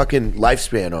put a fucking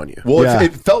lifespan on you. Well,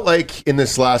 it felt like in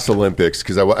this last Olympics,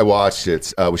 because I watched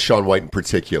it with Shaun White in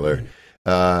particular,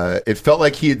 it felt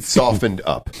like he had softened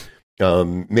up.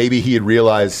 Maybe he had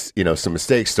realized, some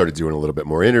mistakes, started doing a little bit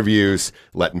more interviews,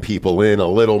 letting people in a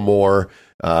little more.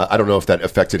 I don't know if that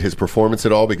affected his performance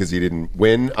at all because he didn't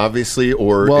win, obviously,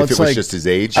 or if it was just his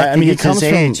age. I mean, he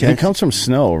comes from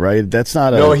snow, right? That's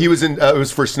not No, he was in. It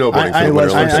was for snowboarding.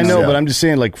 I know, but I'm just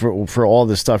saying, like for all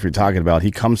this stuff you're talking about, he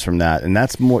comes from that, and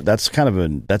that's more. That's kind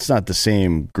of that's not the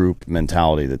same group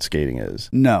mentality that skating is.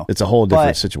 No, it's a whole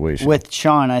different situation. With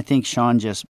Shaun, I think Shaun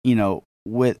just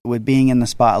with being in the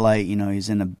spotlight, he's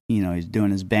he's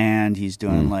doing his band, he's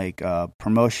doing like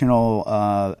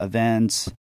promotional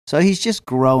events. So he's just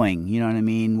growing, you know what I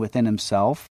mean, within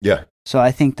himself. Yeah. So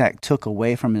I think that took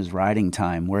away from his riding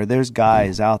time, where there's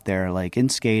guys out there like in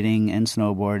skating and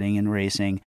snowboarding and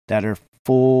racing that are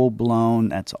full blown.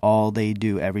 That's all they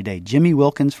do every day. Jimmy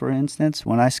Wilkins, for instance,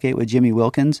 when I skate with Jimmy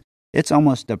Wilkins, it's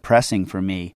almost depressing for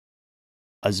me.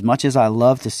 As much as I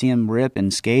love to see him rip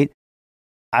and skate,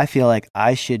 I feel like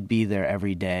I should be there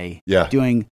every day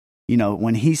doing,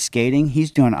 when he's skating,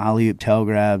 he's doing alley-oop tail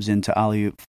grabs into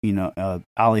alley-oop,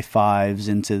 ollie fives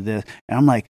into this. And I'm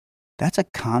like, that's a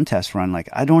contest run. Like,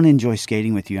 I don't enjoy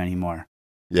skating with you anymore.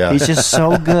 Yeah. He's just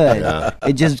so good.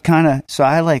 It just kind of, so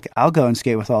I'll go and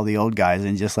skate with all the old guys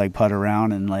and just like putt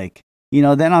around and like,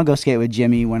 then I'll go skate with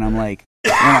Jimmy when I'm like,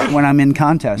 when I'm in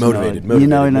contest motivated, mode. You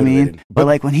know what I mean? But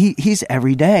like when he's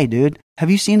every day, dude.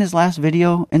 Have you seen his last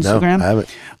video Instagram? No, I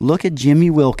haven't. Look at Jimmy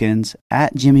Wilkins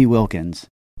at Jimmy Wilkins.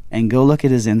 And go look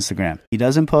at his Instagram. He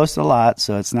doesn't post a lot,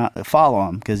 so it's not follow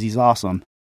him because he's awesome.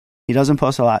 He doesn't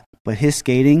post a lot, but his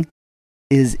skating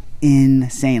is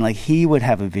insane. Like he would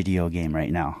have a video game right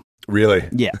now. Really?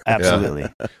 Yeah, absolutely.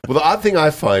 Yeah. Well, the odd thing I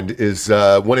find is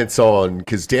when it's on,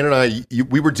 because Dan and I,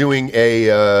 we were doing a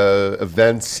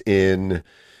events in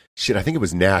I think it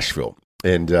was Nashville,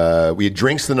 and we had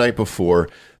drinks the night before.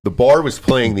 The bar was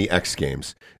playing the X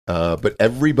Games, but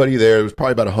everybody there was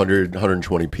probably about 100,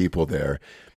 120 people there.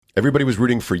 Everybody was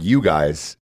rooting for you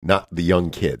guys, not the young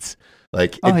kids.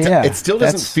 Like it still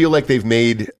doesn't feel like they've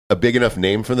made a big enough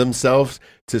name for themselves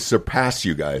to surpass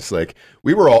you guys. Like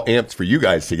we were all amped for you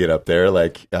guys to get up there.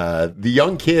 Like the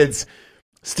young kids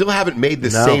still haven't made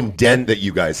the same dent that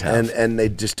you guys have, and they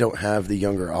just don't have the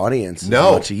younger audience as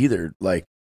much either. Like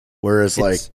whereas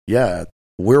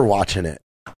we're watching it.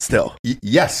 Still,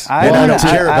 yes.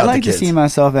 I like to see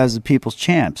myself as the people's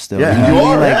champ. Still, yeah, you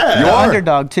are. Like, you are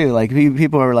underdog too. Like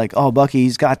people are like, "Oh, Bucky,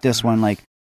 he's got this one." Like,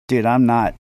 dude, I'm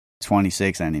not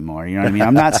 26 anymore. You know what I mean?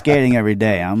 I'm not skating every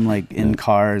day. I'm like in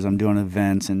cars. I'm doing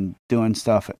events and doing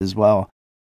stuff as well.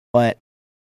 But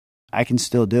I can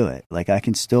still do it. Like I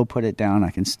can still put it down. I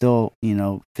can still,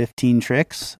 15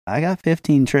 tricks. I got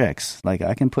 15 tricks. Like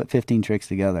I can put 15 tricks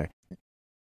together. A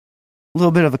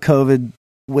little bit of a COVID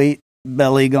weight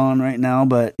belly going right now,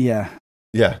 but yeah.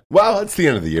 Well, it's the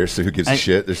end of the year, so who gives a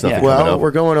shit? There's nothing coming up.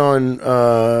 We're going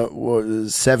on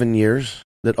 7 years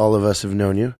that all of us have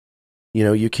known you.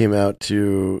 You came out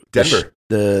to Denver,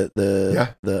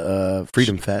 the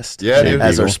Freedom Fest,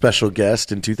 as our special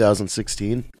guest in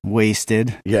 2016.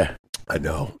 Wasted. Yeah, I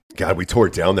know. God, we tore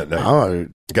it down that night. Oh,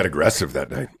 got aggressive that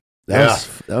night. That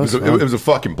was it was a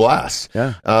fucking blast.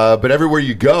 Yeah. But everywhere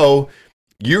you go,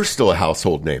 you're still a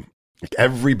household name. Like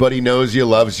everybody knows you,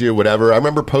 loves you, whatever. I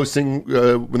remember posting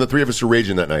when the three of us were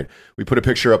raging that night. We put a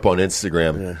picture up on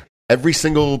Instagram. Yeah. Every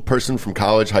single person from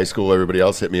college, high school, everybody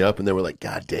else hit me up, and they were like,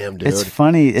 "God damn, dude, it's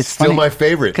funny. It's still funny. my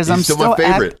favorite because I'm still my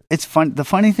favorite." It's fun. The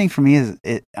funny thing for me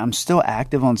is I'm still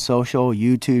active on social,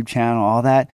 YouTube channel, all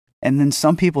that. And then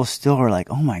some people still are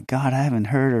like, "Oh my God, I haven't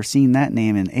heard or seen that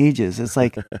name in ages." It's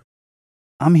like,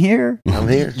 I'm here.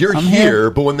 You're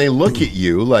here, but when they look at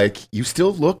you, like you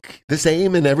still look the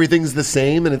same and everything's the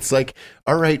same, and it's like,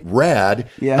 all right, rad.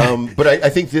 Yeah. But I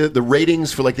think the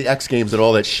ratings for like the X Games and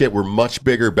all that shit were much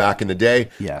bigger back in the day.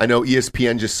 Yeah. I know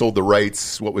ESPN just sold the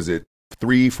rights. What was it?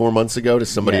 3-4 months ago to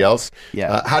somebody else.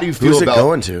 Yeah. How do you feel Who's about it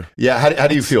going to? Yeah. How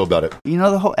do you feel about it?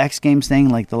 The whole X Games thing.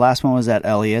 Like the last one was at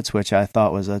Elliott's, which I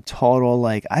thought was a total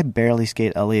like I barely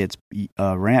skate Elliott's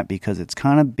ramp because it's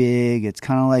kind of big. It's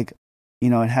kind of like.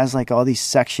 It has like all these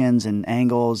sections and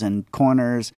angles and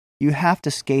corners. You have to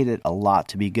skate it a lot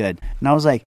to be good. And I was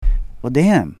like, well,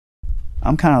 damn,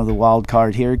 I'm kind of the wild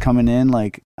card here coming in.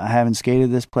 Like, I haven't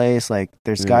skated this place. Like,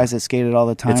 there's guys that skate it all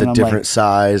the time. It's a different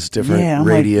size, different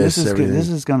radius. Like, this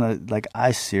is gonna like.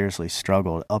 I seriously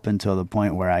struggled up until the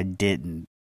point where I didn't,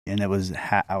 and I was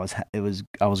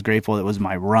grateful it was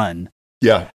my run.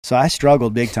 Yeah. So I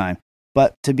struggled big time.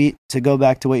 But to go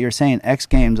back to what you're saying, X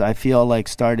Games, I feel like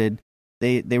started.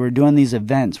 They were doing these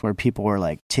events where people were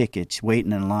like tickets,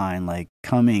 waiting in line, like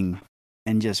coming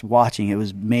and just watching. It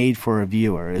was made for a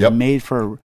viewer. It was made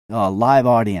for a live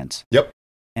audience. Yep.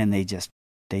 And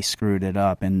they screwed it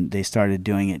up, and they started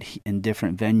doing it in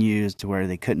different venues to where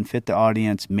they couldn't fit the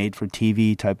audience, made for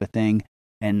TV type of thing.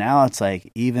 And now it's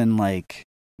like even like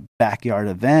backyard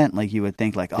event, like you would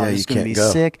think like, oh, this is gonna be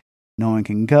sick. No one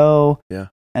can go. Yeah.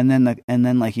 And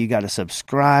then like you got to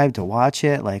subscribe to watch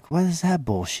it. Like, what is that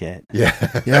bullshit?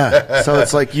 Yeah. Yeah. So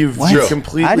it's like you've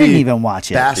completely I didn't even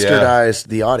watch it. Bastardized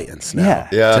the audience now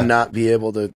to not be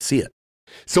able to see it.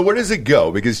 So where does it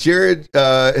go? Because Jared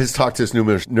has talked to us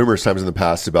numerous times in the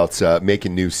past about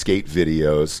making new skate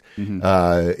videos.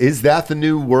 Mm-hmm. Is that the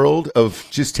new world of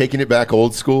just taking it back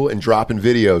old school and dropping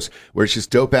videos where it's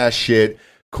just dope ass shit,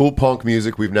 cool punk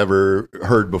music we've never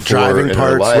heard before? Driving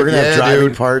parts. We're going to have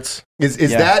driving parts. Is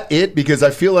that it? Because I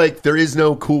feel like there is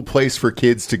no cool place for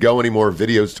kids to go anymore,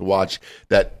 videos to watch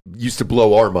that used to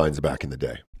blow our minds back in the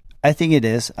day. I think it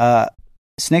is.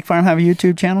 Snake Farm have a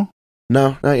YouTube channel?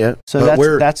 No, not yet. So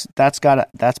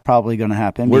that's probably going to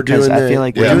happen. We're because doing I feel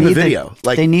like we're doing the video.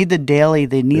 They need the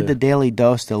daily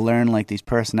dose to learn like these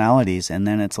personalities, and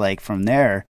then it's like from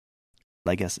there,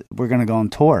 I guess we're going to go on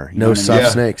tour. No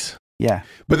soft snakes. Yeah.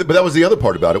 But that was the other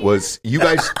part about it was you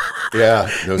guys, no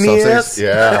soft snakes.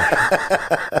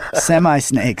 Yeah.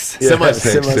 Semi-snakes.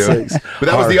 Semi-snakes too. But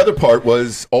that was the other part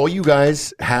was all you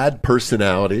guys had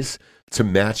personalities to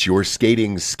match your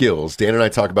skating skills. Dan and I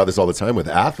talk about this all the time with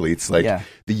athletes. Like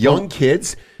the young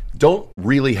kids don't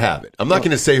really have it. I'm not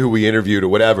going to say who we interviewed or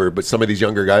whatever, but some of these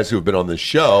younger guys who have been on this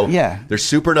show, they're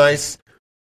super nice.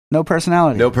 No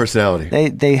personality.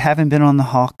 They haven't been on the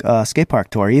Hawk skate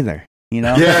park tour either. You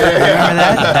know? Yeah.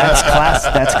 Remember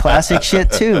that? That's classic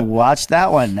shit too. Watch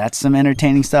that one. That's some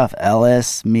entertaining stuff.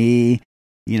 Ellis, me,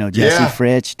 Jesse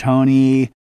Fritsch,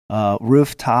 Tony,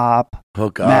 Rooftop,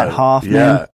 Matt Hoffman.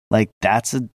 Yeah. Like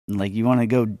you want to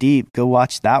go deep, go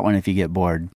watch that one if you get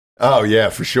bored. Oh yeah,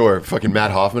 for sure. Fucking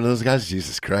Matt Hoffman and those guys,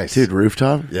 Jesus Christ. Dude,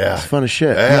 Rooftop? Yeah. It's fun as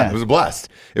shit. Yeah. It was a blast.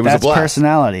 That's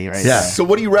personality right there. So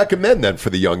what do you recommend then for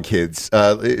the young kids?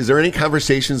 Is there any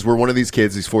conversations where one of these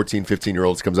kids, these 14,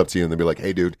 15-year-olds comes up to you and they'll be like,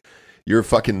 hey dude, you're a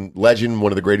fucking legend,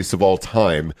 one of the greatest of all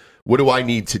time. What do I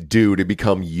need to do to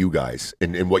become you guys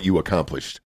and what you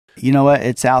accomplished? You know what?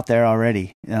 It's out there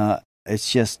already.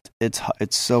 It's just it's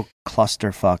so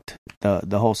clusterfucked.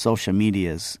 The whole social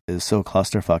media is so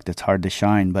clusterfucked. It's hard to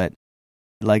shine. But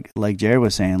like Jared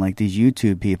was saying, like these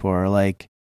YouTube people are like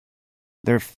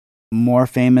they're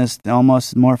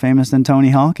almost more famous than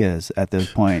Tony Hawk is at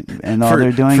this point, and all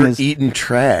they're doing is eating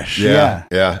trash.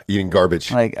 Yeah, eating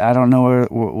garbage. Like I don't know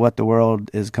what the world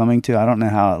is coming to. I don't know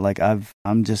how. Like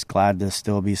I'm just glad to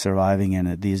still be surviving in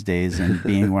it these days and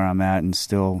being where I'm at and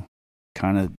still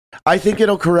kind of. I think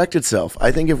it'll correct itself.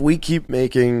 I think if we keep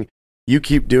you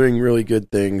keep doing really good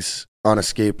things on a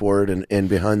skateboard and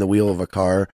behind the wheel of a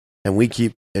car, and we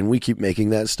keep making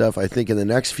that stuff, I think in the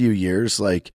next few years,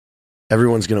 like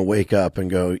everyone's going to wake up and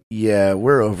go, yeah,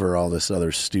 we're over all this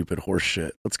other stupid horse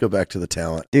shit. Let's go back to the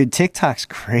talent. Dude, TikTok's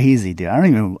crazy, dude. I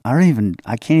can't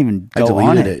even go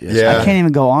on it. Yeah. I can't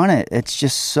even go on it. It's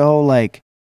just so like,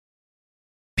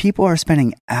 people are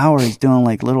spending hours doing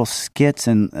like little skits,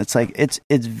 and it's like it's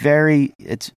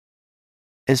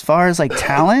as far as like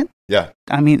talent. Yeah,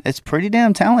 I mean it's pretty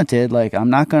damn talented. Like I'm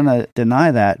not gonna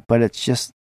deny that, but it's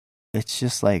just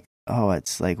like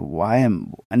it's like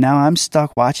now I'm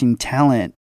stuck watching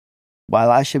talent while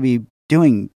I should be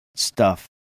doing stuff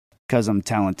because I'm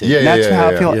talented. Yeah, that's how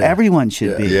I feel everyone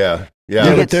should be. Yeah.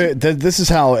 But this is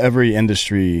how every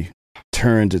industry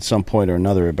turns at some point or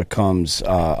another. It becomes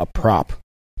a prop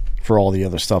for all the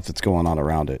other stuff that's going on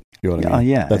around it. You know what I mean? Oh,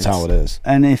 yeah. That's how it is.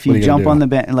 And if you jump on the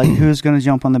band, like who's going to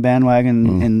jump on the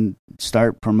bandwagon and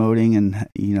start promoting? And,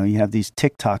 you have these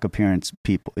TikTok appearance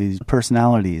people, these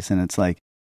personalities, and it's like,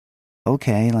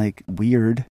 okay, like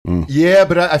weird. Yeah,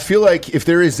 but I feel like if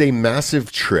there is a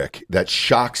massive trick that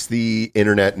shocks the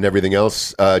internet and everything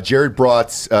else, Jared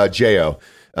brought J.O.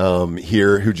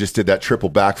 Here, who just did that triple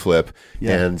backflip,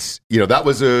 and that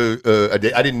was I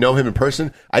didn't know him in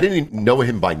person. I didn't even know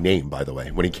him by name, by the way,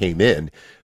 when he came in,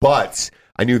 but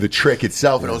I knew the trick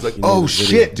itself, and I was like, "Oh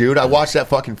shit, dude!" I watched that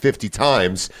fucking 50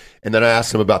 times, and then I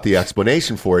asked him about the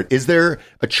explanation for it. Is there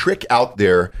a trick out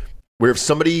there where if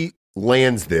somebody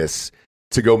lands this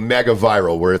to go mega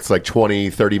viral, where it's like 20,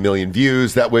 30 million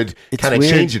views, that would kind of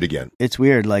change it again? It's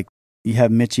weird, like. You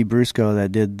have Mitchie Brusco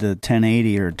that did the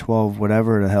 1080 or 12,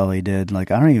 whatever the hell he did.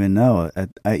 Like, I don't even know.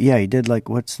 He did like,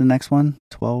 what's the next one?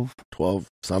 12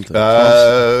 something.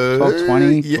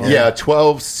 1220? Yeah,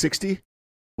 1260.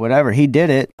 whatever. He did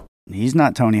it. He's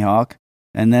not Tony Hawk.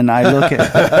 And then I look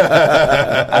at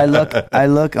I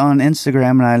look on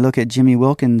Instagram and I look at Jimmy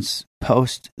Wilkins'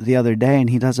 post the other day, and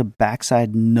he does a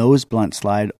backside nose blunt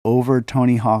slide over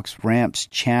Tony Hawk's ramps,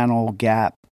 channel,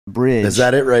 gap, bridge. Is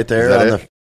that it right there?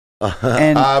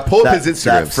 And pull up his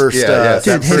Instagram.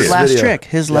 Dude, his last trick.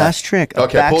 His last trick.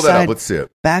 Okay, pull that up. Let's see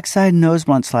it. Backside nose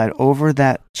blunt slide over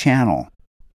that channel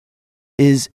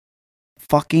is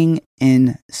fucking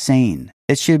insane.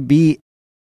 It should be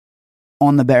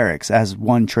on the barracks as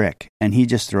one trick, and he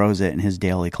just throws it in his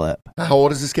daily clip. How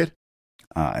old is this kid?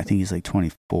 I think he's like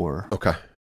 24. Okay.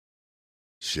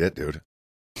 Shit, dude.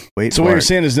 Wait. So what you're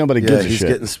saying is nobody gives a shit. He's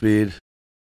getting speed.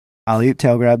 Alley-oop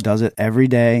tail grab, does it every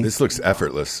day. This looks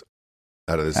effortless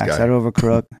out of this guy. Backside over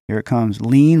crook. Here it comes.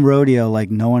 Lean rodeo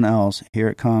like no one else. Here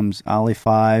it comes. Ollie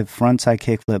 5. Frontside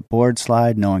kickflip board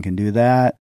slide. No one can do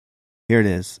that. Here it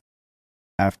is.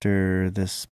 After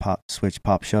this pop switch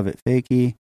pop shove it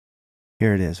fakie.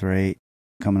 Here it is, right?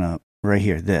 Coming up. Right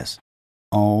here. This.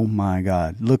 Oh my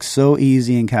God. Looks so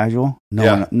easy and casual.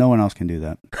 No one else can do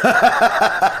that.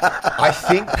 I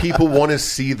think people want to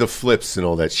see the flips and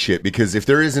all that shit, because if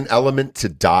there is an element to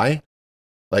die,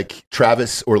 like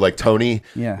Travis or like Tony,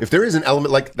 if there is an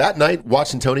element like that night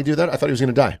watching Tony do that, I thought he was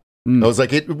going to die. I was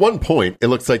like, at one point, it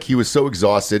looks like he was so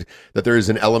exhausted that there is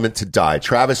an element to die.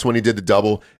 Travis, when he did the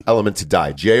double, element to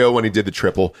die. J.O., when he did the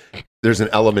triple, there's an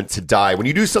element to die. When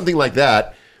you do something like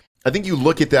that, I think you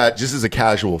look at that just as a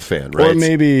casual fan, right? Or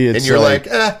maybe it's and you're like,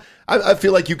 I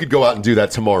feel like you could go out and do that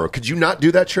tomorrow. Could you not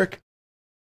do that trick?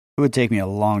 It would take me a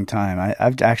long time.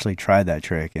 I've actually tried that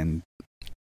trick, and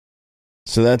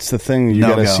so that's the thing. You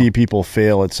got to see people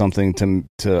fail at something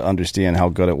to understand how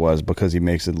good it was, because he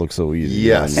makes it look so easy.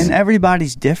 Yes, and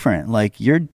everybody's different. Like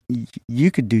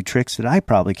you could do tricks that I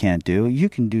probably can't do. You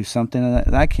can do something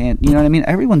that I can't. You know what I mean?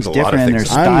 Everyone's different in their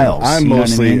styles. I'm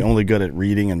mostly only good at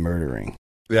reading and murdering.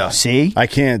 Yeah. See? I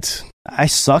can't. I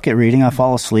suck at reading. I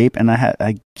fall asleep, and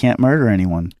I can't murder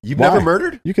anyone. You've never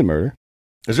murdered? You can murder.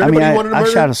 Is there anybody you wanted to murder?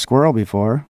 I've shot a squirrel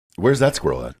before. Where's that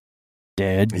squirrel at?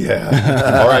 Dead. Yeah.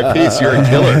 R.I.P. So you're a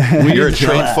killer. You're a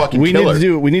trained fucking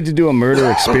killer. We need to do a murder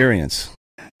experience.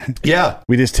 Yeah.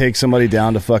 We just take somebody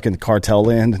down to fucking cartel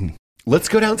land. And let's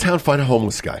go downtown, find a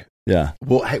homeless guy. Yeah.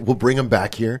 We'll bring him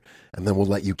back here, and then we'll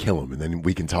let you kill him, and then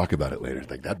we can talk about it later.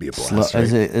 Like, that'd be a blast. Right?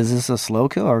 Is this a slow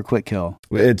kill or a quick kill?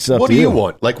 It's what do you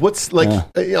want? Like, what's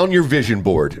on your vision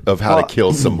board of how to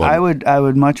kill someone? I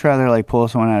would much rather like pull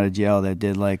someone out of jail that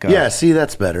did like see,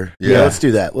 that's better. Yeah, let's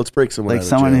do that. Let's break someone like out of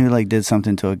someone jail. who like did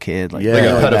something to a kid, like a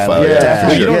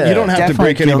pedophile. You don't have to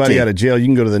break anybody out of jail. You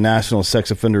can go to the National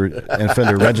Sex Offender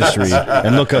Registry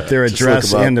and look up their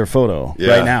address and their photo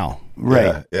right now.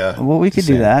 Right. Yeah. Well, we could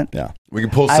do that. Yeah. We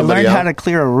can pull I somebody learned out. how to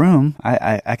clear a room.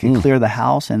 I can clear the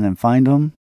house and then find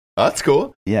them. Oh, that's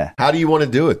cool. Yeah. How do you want to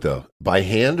do it, though? By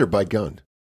hand or by gun?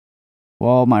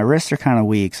 Well, my wrists are kind of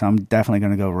weak, so I'm definitely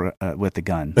going to go with the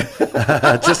gun.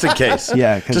 Just in case.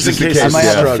 Yeah. Just in case.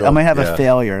 I might have a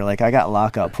failure. Like, I got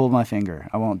lockup. Pulled my finger.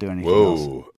 I won't do anything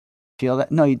else. Feel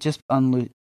that? No, you just unloose.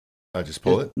 I just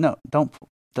pull it? No, don't.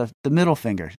 The middle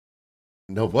finger.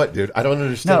 No, what, dude? I don't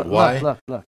understand why. Look.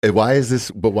 Why is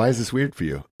this weird for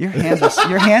you? Your hands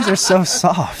are so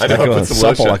soft. I know, put some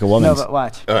lotion. Like a woman's. No, but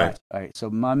watch. All right. All right. So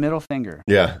my middle finger.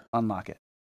 Yeah. Unlock it.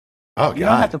 Oh, God. You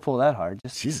don't have to pull that hard.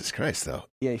 Just Jesus Christ, though.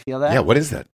 Yeah, you feel that? Yeah, what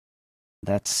is that?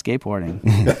 That's skateboarding.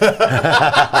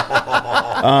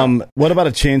 What about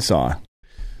a chainsaw?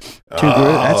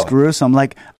 That's gruesome.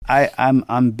 Like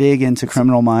I'm big into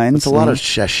Criminal Minds. It's a lot of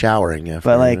showering after,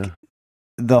 but like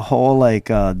the whole like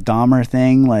Dahmer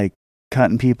thing, like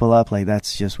cutting people up, like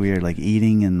that's just weird. Like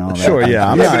eating and all that. Sure,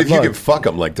 yeah. But if you can fuck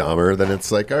them like Dahmer, then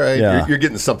it's like, all right, you're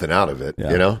getting something out of it.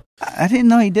 Yeah. You know? I didn't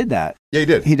know he did that. Yeah, he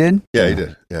did. He did. Yeah, he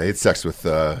did. Yeah, he had sex with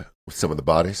some of the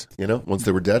bodies. You know, once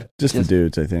they were dead. Just the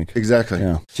dudes, I think. Exactly.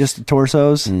 Yeah. Just the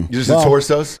torsos. Just the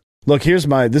torsos. Look, this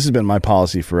has been my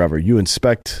policy forever. You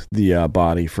inspect the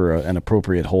body for an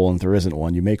appropriate hole, and if there isn't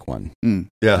one, you make one.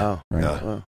 Yeah. Right.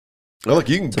 Yeah. Well, look,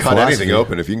 you can cut anything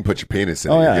open. If you can put your penis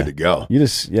in it, you're good to go.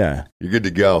 You're good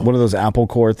to go. One of those apple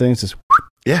core things, just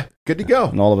good to go.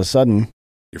 And all of a sudden,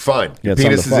 you're fine. Your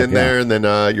penis is in there, and then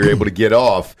you're able to get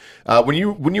off. When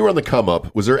you were on the come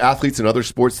up, was there athletes in other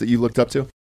sports that you looked up to?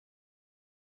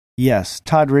 Yes,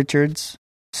 Todd Richards,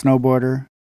 snowboarder.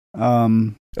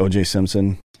 O.J.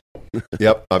 Simpson.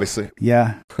 Yep, obviously.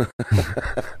 Yeah.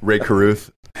 Ray Caruth.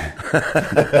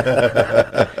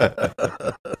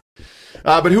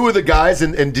 But who are the guys,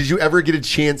 and did you ever get a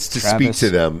chance to speak to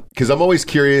them? Because I'm always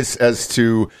curious as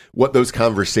to what those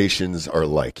conversations are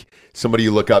like. Somebody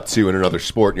you look up to in another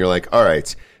sport, and you're like, all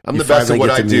right, I'm the best at what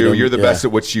I do. You're the best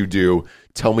at what you do.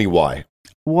 Tell me why.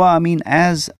 Well, I mean,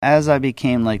 as I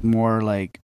became like more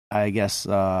like, I guess,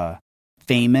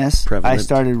 famous, Prevalent. I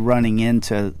started running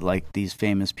into like these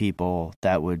famous people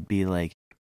that would be like,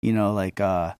 like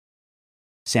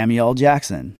Samuel L.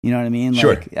 Jackson. You know what I mean?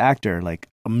 Sure. Like actor, like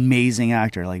amazing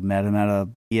actor. Like met him at a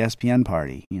ESPN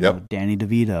party. Yep. Danny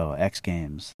DeVito, X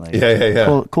Games. Like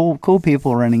Yeah. Cool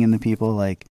people running into people.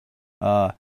 Like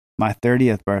my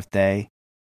 30th birthday,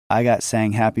 I got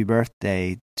sang "Happy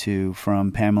Birthday"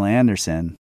 from Pamela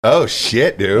Anderson. Oh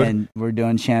shit, dude! And we're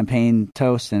doing champagne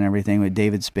toast and everything with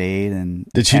David Spade. And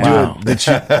did she do it?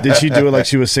 Did she do it like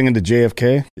she was singing to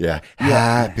JFK? Yeah.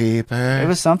 Happy birthday. It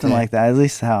was something like that. At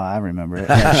least how I remember it.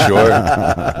 Sure.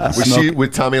 Was she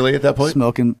with Tommy Lee at that point?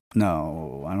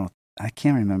 No, I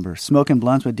can't remember. Smoking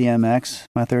blunts with DMX.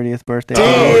 My 30th birthday.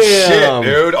 Oh shit,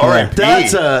 dude! R.I.P.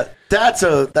 That's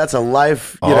a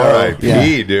life.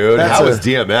 R.I.P. Dude. How was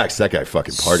DMX? That guy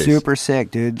fucking parties. Super sick,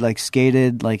 dude. Like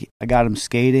skated. Like I got him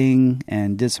skating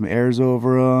and did some airs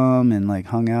over him and like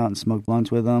hung out and smoked blunts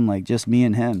with him. Like just me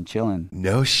and him chilling.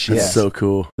 No shit. That's so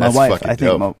cool. My That's wife. fucking I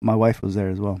think dope. my wife was there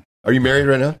as well. Are you married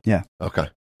right now? Yeah. Okay.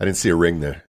 I didn't see a ring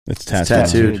there. It's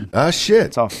tattooed. Oh shit!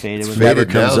 It's all faded. It's with faded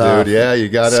now, comes off. dude. Yeah, you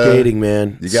gotta skating,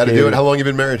 man. You gotta do it. How long you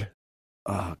been married?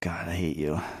 Oh God, I hate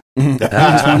you.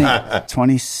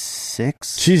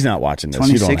 26. She's not watching this.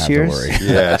 You don't have years? to worry.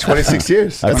 Yeah, 26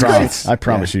 years. That's great. I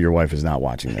promise you, your wife is not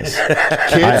watching this.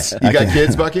 Kids? You got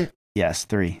kids, Bucky? Yes,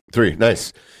 3. 3.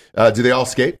 Nice. Do they all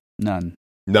skate? None.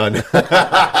 Out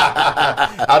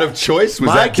of choice? Was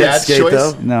My that kids dad's skate, choice?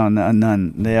 though. No,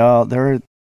 none.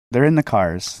 They're in the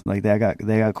cars. Like they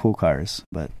got cool cars,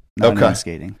 but not in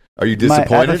skating. Are you I have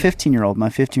disappointed? a 15-year-old. My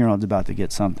 15-year-old's about to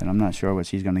get something. I'm not sure what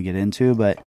she's going to get into,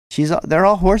 but they're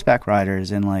all horseback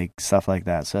riders and like stuff like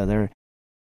that. So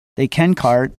they can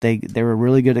kart. They were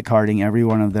really good at karting, every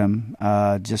one of them.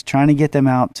 Just trying to get them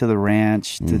out to the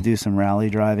ranch to do some rally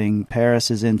driving. Paris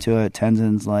is into it.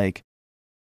 Tenzin's like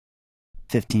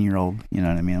 15-year-old. You know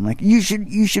what I mean? I'm like, you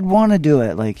should want to do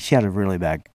it. Like she had a really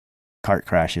bad kart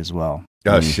crash as well.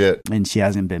 Oh shit! And she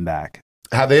hasn't been back.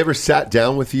 Have they ever sat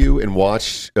down with you and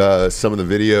watched some of the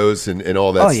videos and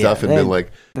all that stuff and been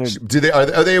like,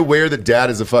 are they aware that Dad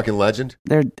is a fucking legend?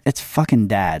 It's fucking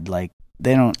Dad. Like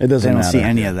they don't matter. see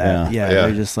any of that. Yeah.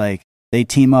 They're just like they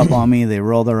team up on me. They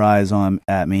roll their eyes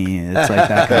at me. It's like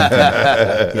that kind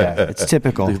of thing. Yeah, it's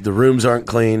typical. The rooms aren't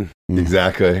clean.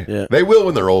 Exactly. Yeah. They will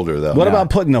when they're older, though. What about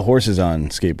putting the horses on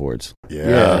skateboards?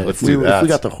 Yeah, let's do that. If we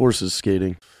got the horses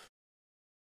skating.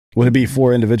 Would it be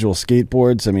 4 individual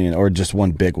skateboards? I mean, or just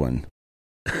one big one?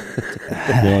 You know what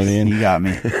I mean? You got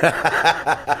me.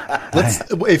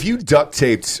 If you duct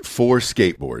taped 4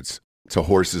 skateboards to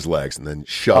horses' legs and then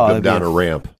shoved them down a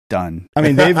ramp. Done. I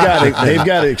mean, they've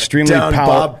got extremely down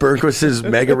powerful. Bob Berquist's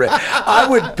mega ramp. I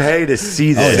would pay to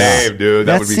see this. Damn, dude,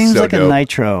 that would be seems so like dope. a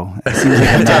nitro. It seems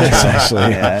like a nitro.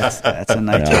 Actually. Yeah, that's a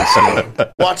nitro. skate.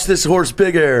 Watch this horse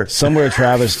big air. Somewhere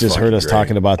Travis just heard us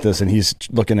talking about this, and he's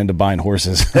looking into buying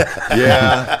horses.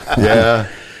 Yeah.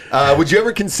 Would you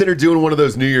ever consider doing one of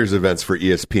those New Year's events for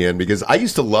ESPN? Because I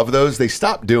used to love those. They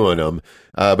stopped doing them,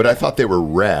 but I thought they were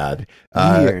rad.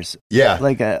 New Year's, yeah,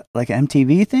 like an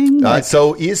MTV thing.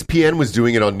 So ESPN was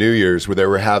doing it on New Year's, where they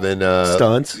were having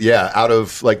stunts. Yeah, out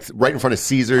of like right in front of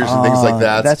Caesars and things like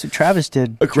that. That's what Travis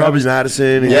did. Robbie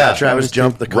Madison. And Travis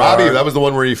jumped the car. Robbie, that was the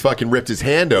one where he fucking ripped his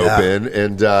hand open,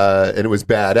 and it was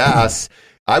badass.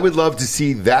 I would love to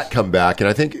see that come back, and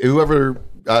I think whoever.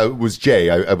 Was Jay,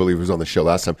 I believe, was on the show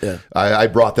last time. Yeah. I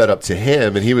brought that up to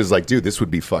him, and he was like, dude, this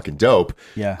would be fucking dope.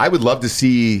 Yeah. I would love to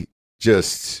see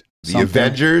just the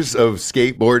Avengers of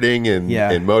skateboarding and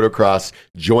motocross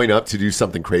join up to do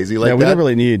something crazy like that. We don't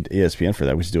really need ESPN for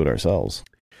that. We should do it ourselves.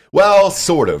 Well,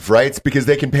 sort of, right? It's because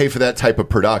they can pay for that type of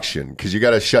production because you got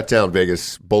to shut down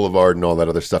Vegas Boulevard and all that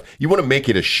other stuff. You want to make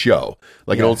it a show,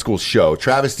 like an old school show.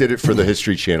 Travis did it for the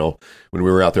History Channel when we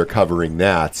were out there covering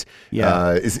that.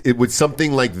 Yeah. Would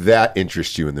something like that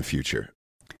interest you in the future?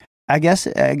 I guess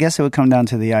it would come down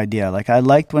to the idea. Like I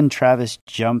liked when Travis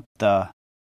jumped the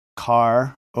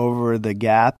car over the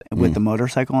gap with the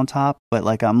motorcycle on top, but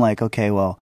like I'm like, okay,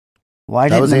 well,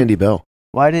 that was Andy Bell.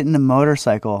 Why didn't the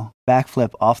motorcycle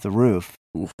backflip off the roof?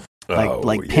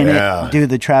 Like pin it, do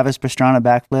the Travis Pastrana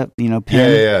backflip, pin.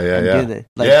 Yeah.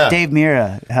 Do Dave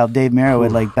Mira, how Dave Mira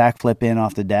would like backflip in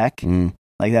off the deck.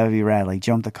 Like that would be rad. Like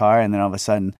jump the car and then all of a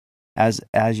sudden, as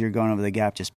you're going over the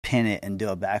gap, just pin it and do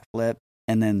a backflip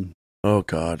and then. Oh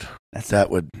God, that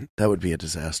would be a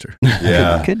disaster.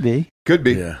 Yeah, could be.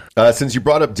 Yeah. Since you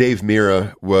brought up Dave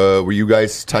Mira, were you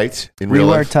guys tight in real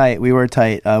life? We were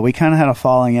tight. We kind of had a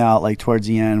falling out like towards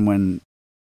the end when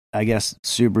I guess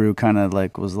Subaru kind of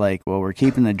was like, well, we're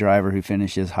keeping the driver who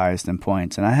finishes highest in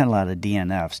points. And I had a lot of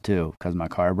DNFs too because my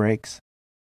car breaks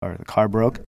or the car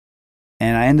broke.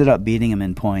 And I ended up beating him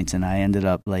in points, and I ended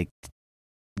up like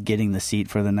getting the seat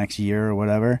for the next year or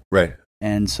whatever. Right.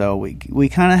 And so we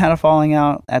kind of had a falling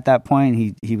out at that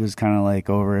point. He was kind of like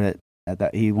over it at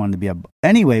that. He wanted to be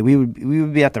anyway, we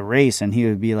would be at the race, and he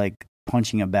would be like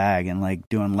punching a bag and like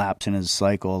doing laps in his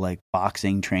cycle, like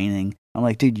boxing training. I'm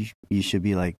like, dude, you should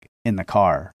be like in the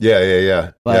car.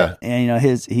 Yeah. But and, you know,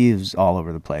 he was all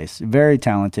over the place. Very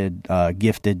talented,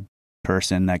 gifted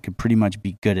person that could pretty much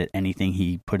be good at anything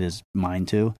he put his mind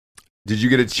to. Did you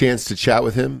get a chance to chat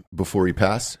with him before he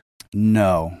passed?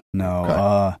 No.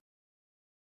 Okay.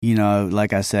 You know,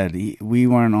 like I said, we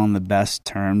weren't on the best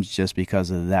terms just because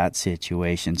of that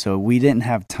situation. So we didn't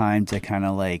have time to kind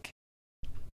of like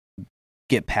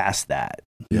get past that.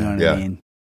 You know what I mean?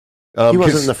 He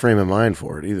wasn't in the frame of mind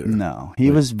for it either. No,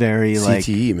 he was very like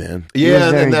CTE, man.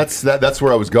 Yeah, and that's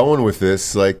where I was going with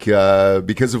this. Like,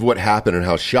 because of what happened and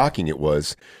how shocking it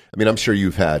was. I mean, I'm sure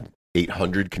you've had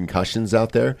 800 concussions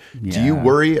out there. Yeah. Do you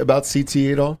worry about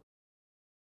CTE at all?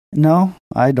 No,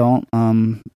 I don't.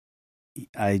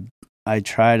 I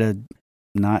try to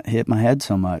not hit my head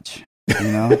so much.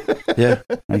 You know, Yeah,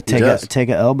 like take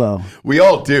an elbow. We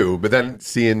all do, but then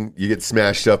seeing you get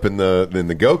smashed up in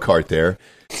the go-kart there,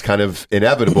 it's kind of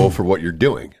inevitable for what you're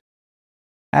doing.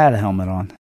 I had a helmet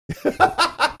on.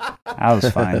 I was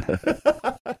fine.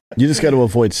 You just got to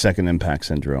avoid second impact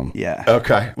syndrome. Yeah.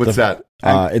 Okay, what's that?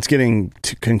 It's getting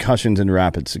concussions in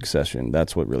rapid succession.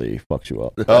 That's what really fucks you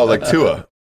up. Oh, like Tua.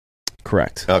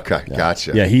 Correct. Okay, Yeah.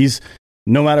 gotcha. Yeah, he's,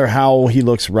 no matter how he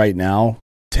looks right now,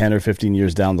 10 or 15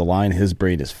 years down the line, his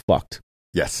brain is fucked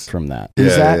Yes. from that.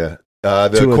 Who's that? Yeah.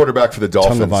 The quarterback for the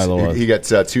Dolphins. Tagovailoa. He got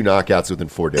 2 knockouts within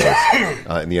 4 days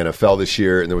in the NFL this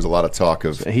year, and there was a lot of talk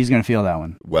of, He's going to feel that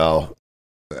one well,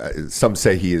 some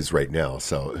say he is right now,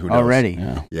 so who knows? already.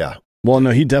 Yeah. Yeah. Well, no,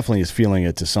 he definitely is feeling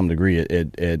it to some degree.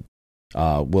 It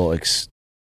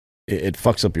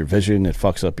fucks up your vision. It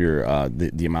fucks up your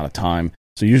the amount of time.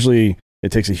 So usually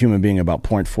it takes a human being about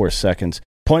 0.4 seconds,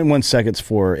 0.1 seconds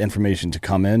for information to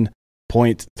come in,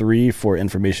 0.3 for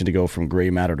information to go from gray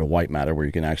matter to white matter, where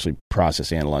you can actually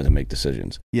process, analyze, and make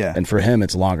decisions. Yeah. And for him,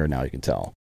 it's longer now. You can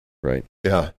tell, right?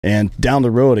 Yeah. And down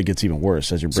the road, it gets even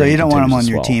worse as your brain. So you don't want him on continues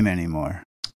to your swell. team anymore.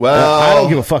 Well, I don't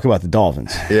give a fuck about the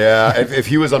Dolphins. Yeah, if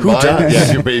he was on mine,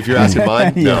 if you're asking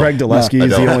mine, no. Craig Dulesky I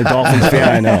is the don't. only Dolphins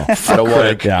fan I know. I don't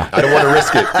want to. Yeah. I don't want to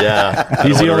risk it. Yeah,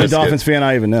 He's the only Dolphins fan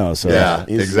I even know. So Yeah,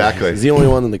 He's exactly. the only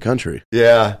one in the country.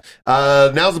 Yeah.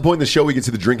 Now's the point in the show we get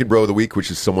to the Drinking Bro of the Week,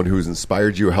 which is someone who's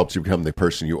inspired you or helped you become the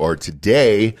person you are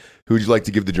today. Who would you like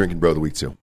to give the Drinking Bro of the Week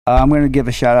to? I'm going to give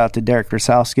a shout out to Derek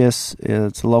Krasowskis.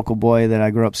 It's a local boy that I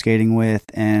grew up skating with,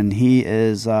 and he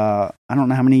is, I don't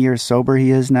know how many years sober he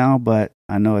is now, but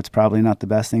I know it's probably not the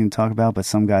best thing to talk about, but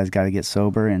some guys got to get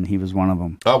sober, and he was one of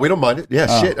them. We don't mind it.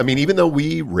 Yeah, shit. I mean, even though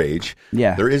we rage,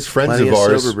 Yeah. there is friends Plenty of of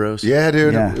ours. sober bros. Yeah,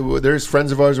 dude. Yeah. There's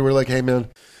friends of ours who we're like, hey, man,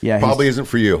 Yeah, probably isn't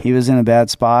for you. he was in a bad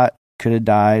spot, could have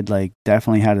died, like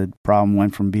definitely had a problem,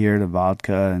 went from beer to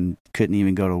vodka, and couldn't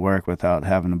even go to work without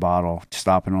having a bottle,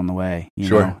 stopping on the way, you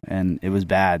Sure. know, and it was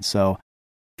bad. So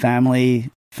family,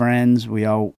 friends, we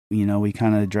all, you know, we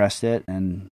kind of addressed it,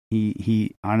 and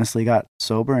he honestly got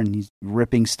sober, and he's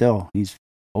ripping still. He's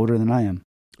older than I am.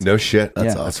 No shit.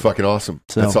 Yeah. That's fucking awesome.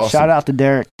 So That's awesome. shout out to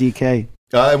Derek DK.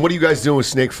 And what are you guys doing with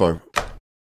Snake Farm?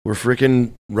 We're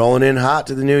freaking rolling in hot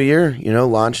to the new year. You know,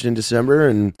 launched in December,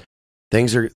 and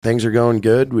things are going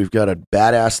good. We've got a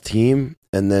badass team,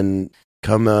 and then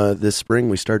come this spring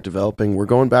we start developing. We're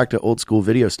going back to old school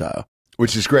video style.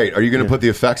 Which is great. Are you going to Yeah. put the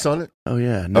effects on it? Oh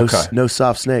yeah, no Okay. no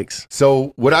soft snakes.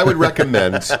 So what I would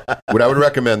recommend,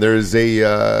 there is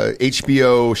a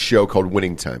HBO show called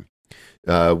Winning Time.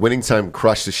 Winning Time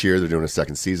crushed this year. They're doing a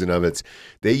second season of it.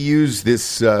 They use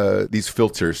these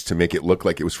filters to make it look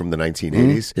like it was from the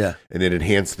 1980s. Yeah. And it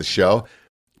enhanced the show.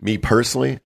 Me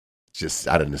personally, just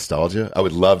out of nostalgia, I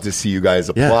would love to see you guys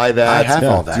apply Yeah, that. I have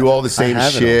all that. Do all the same I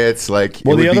have it all. shits. Like,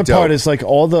 Well, it would the be other part dope. is like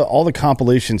all the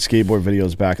compilation skateboard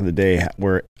videos back in the day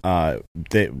were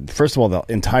first of all, the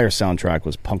entire soundtrack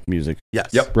was punk music,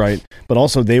 Yes. Yep. right? But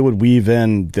also they would weave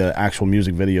in the actual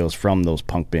music videos from those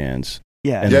punk bands.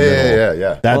 Yeah. And-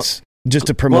 Yeah. That's just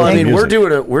to promote. Well, I the mean,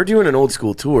 music. we're doing an old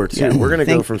school tour too. Yeah. We're gonna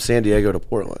go Think- from San Diego to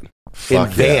Portland Fuck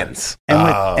in yeah. vans.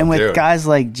 And with dude. guys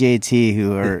like JT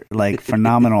who are like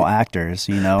phenomenal actors,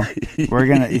 you know, we're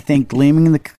gonna think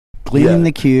gleaming the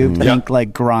cube, Mm. think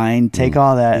like grind, take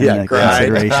all that into grind.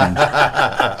 consideration.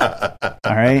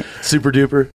 All right. right? Super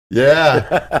duper.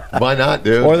 Yeah. Why not,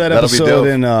 dude? Or that That'll be episode dope.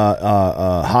 in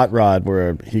Hot Rod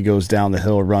where he goes down the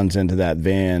hill, runs into that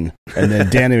van, and then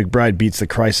Danny McBride beats the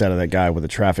Christ out of that guy with a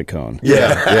traffic cone.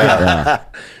 Yeah.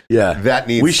 Yeah. That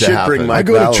needs we to should happen. bring Mike I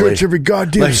go Valley. to church every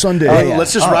goddamn Sunday.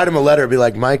 Let's just write him a letter and be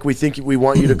like, Mike, we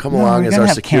want you to come along we're as gonna our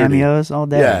have security. cameos all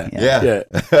day. Yeah.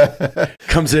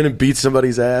 Comes in and beats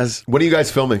somebody's ass. When are you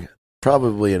guys filming?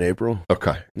 Probably in April.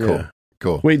 Okay. Cool. Yeah.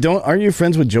 Cool. Wait, aren't you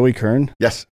friends with Joey Kern?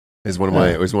 Yes. He's one of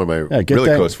my really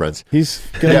that- close friends. He's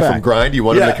From Grind. You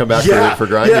want him to come back for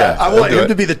Grind? Yeah, I want him to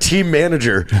to be the team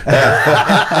manager.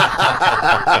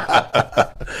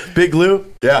 Big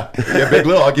Lou? Yeah, Big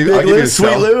Lou. I'll give you the Sweet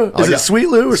cell. Lou? Is it Sweet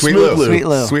Lou or Sweet Smooth Lou? Sweet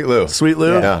Lou. Sweet Lou. Sweet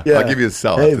Lou? Yeah. I'll give you the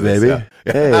cell. Hey, after this, baby.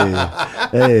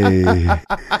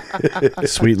 Hey.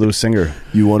 Sweet Lou Singer.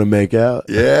 You want to make out?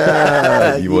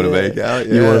 Yeah. You want to make out?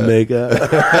 Yeah. You want to make out?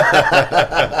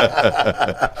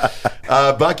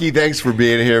 Bucky, thanks for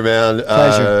being here, man.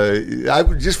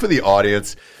 Pleasure. Just for the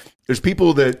audience, there's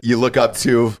people that you look up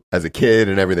to as a kid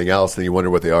and everything else, and you wonder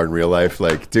what they are in real life.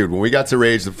 Like, dude, when we got to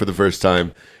Rage for the first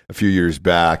time a few years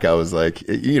back, I was like,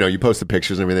 you posted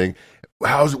pictures and everything.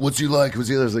 What's he like? What's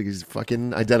he? I was like, he's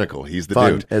fucking identical. He's the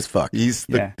Fun dude. as fuck. He's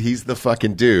the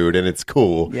fucking dude, and it's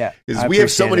cool. Yeah, because I we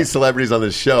have so appreciate many it. celebrities on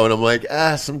this show, and I'm like,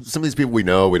 some of these people we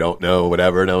know, we don't know,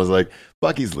 whatever. And I was like,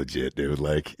 Bucky's legit, dude.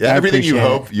 Like, I everything you appreciate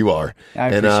hope, you are. I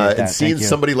and appreciate that. seeing Thank you.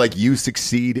 somebody like you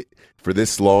succeed for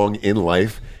this long in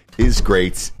life is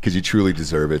great because you truly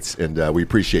deserve it, and we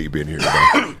appreciate you being here today.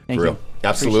 Thank for real. you.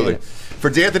 Absolutely. Appreciate For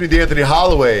D'Anthony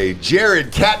Holloway,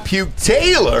 Jared Cat Puke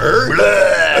Taylor,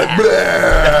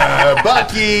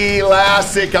 Bucky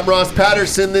Lasek, I'm Ross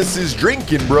Patterson. This is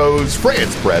Drinkin' Bros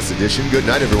France Press Edition. Good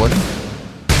night, everyone.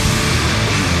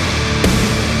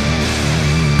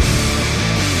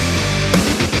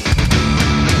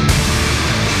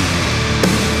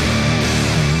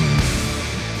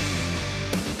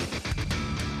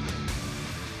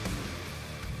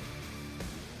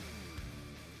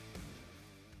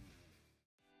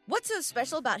 What's so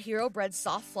special about Hero Bread's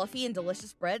soft, fluffy, and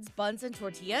delicious breads, buns, and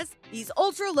tortillas? These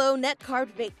ultra-low net-carb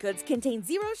baked goods contain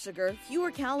zero sugar,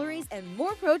 fewer calories, and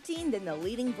more protein than the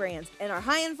leading brands, and are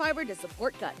high in fiber to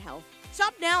support gut health.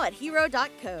 Shop now at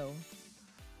hero.co.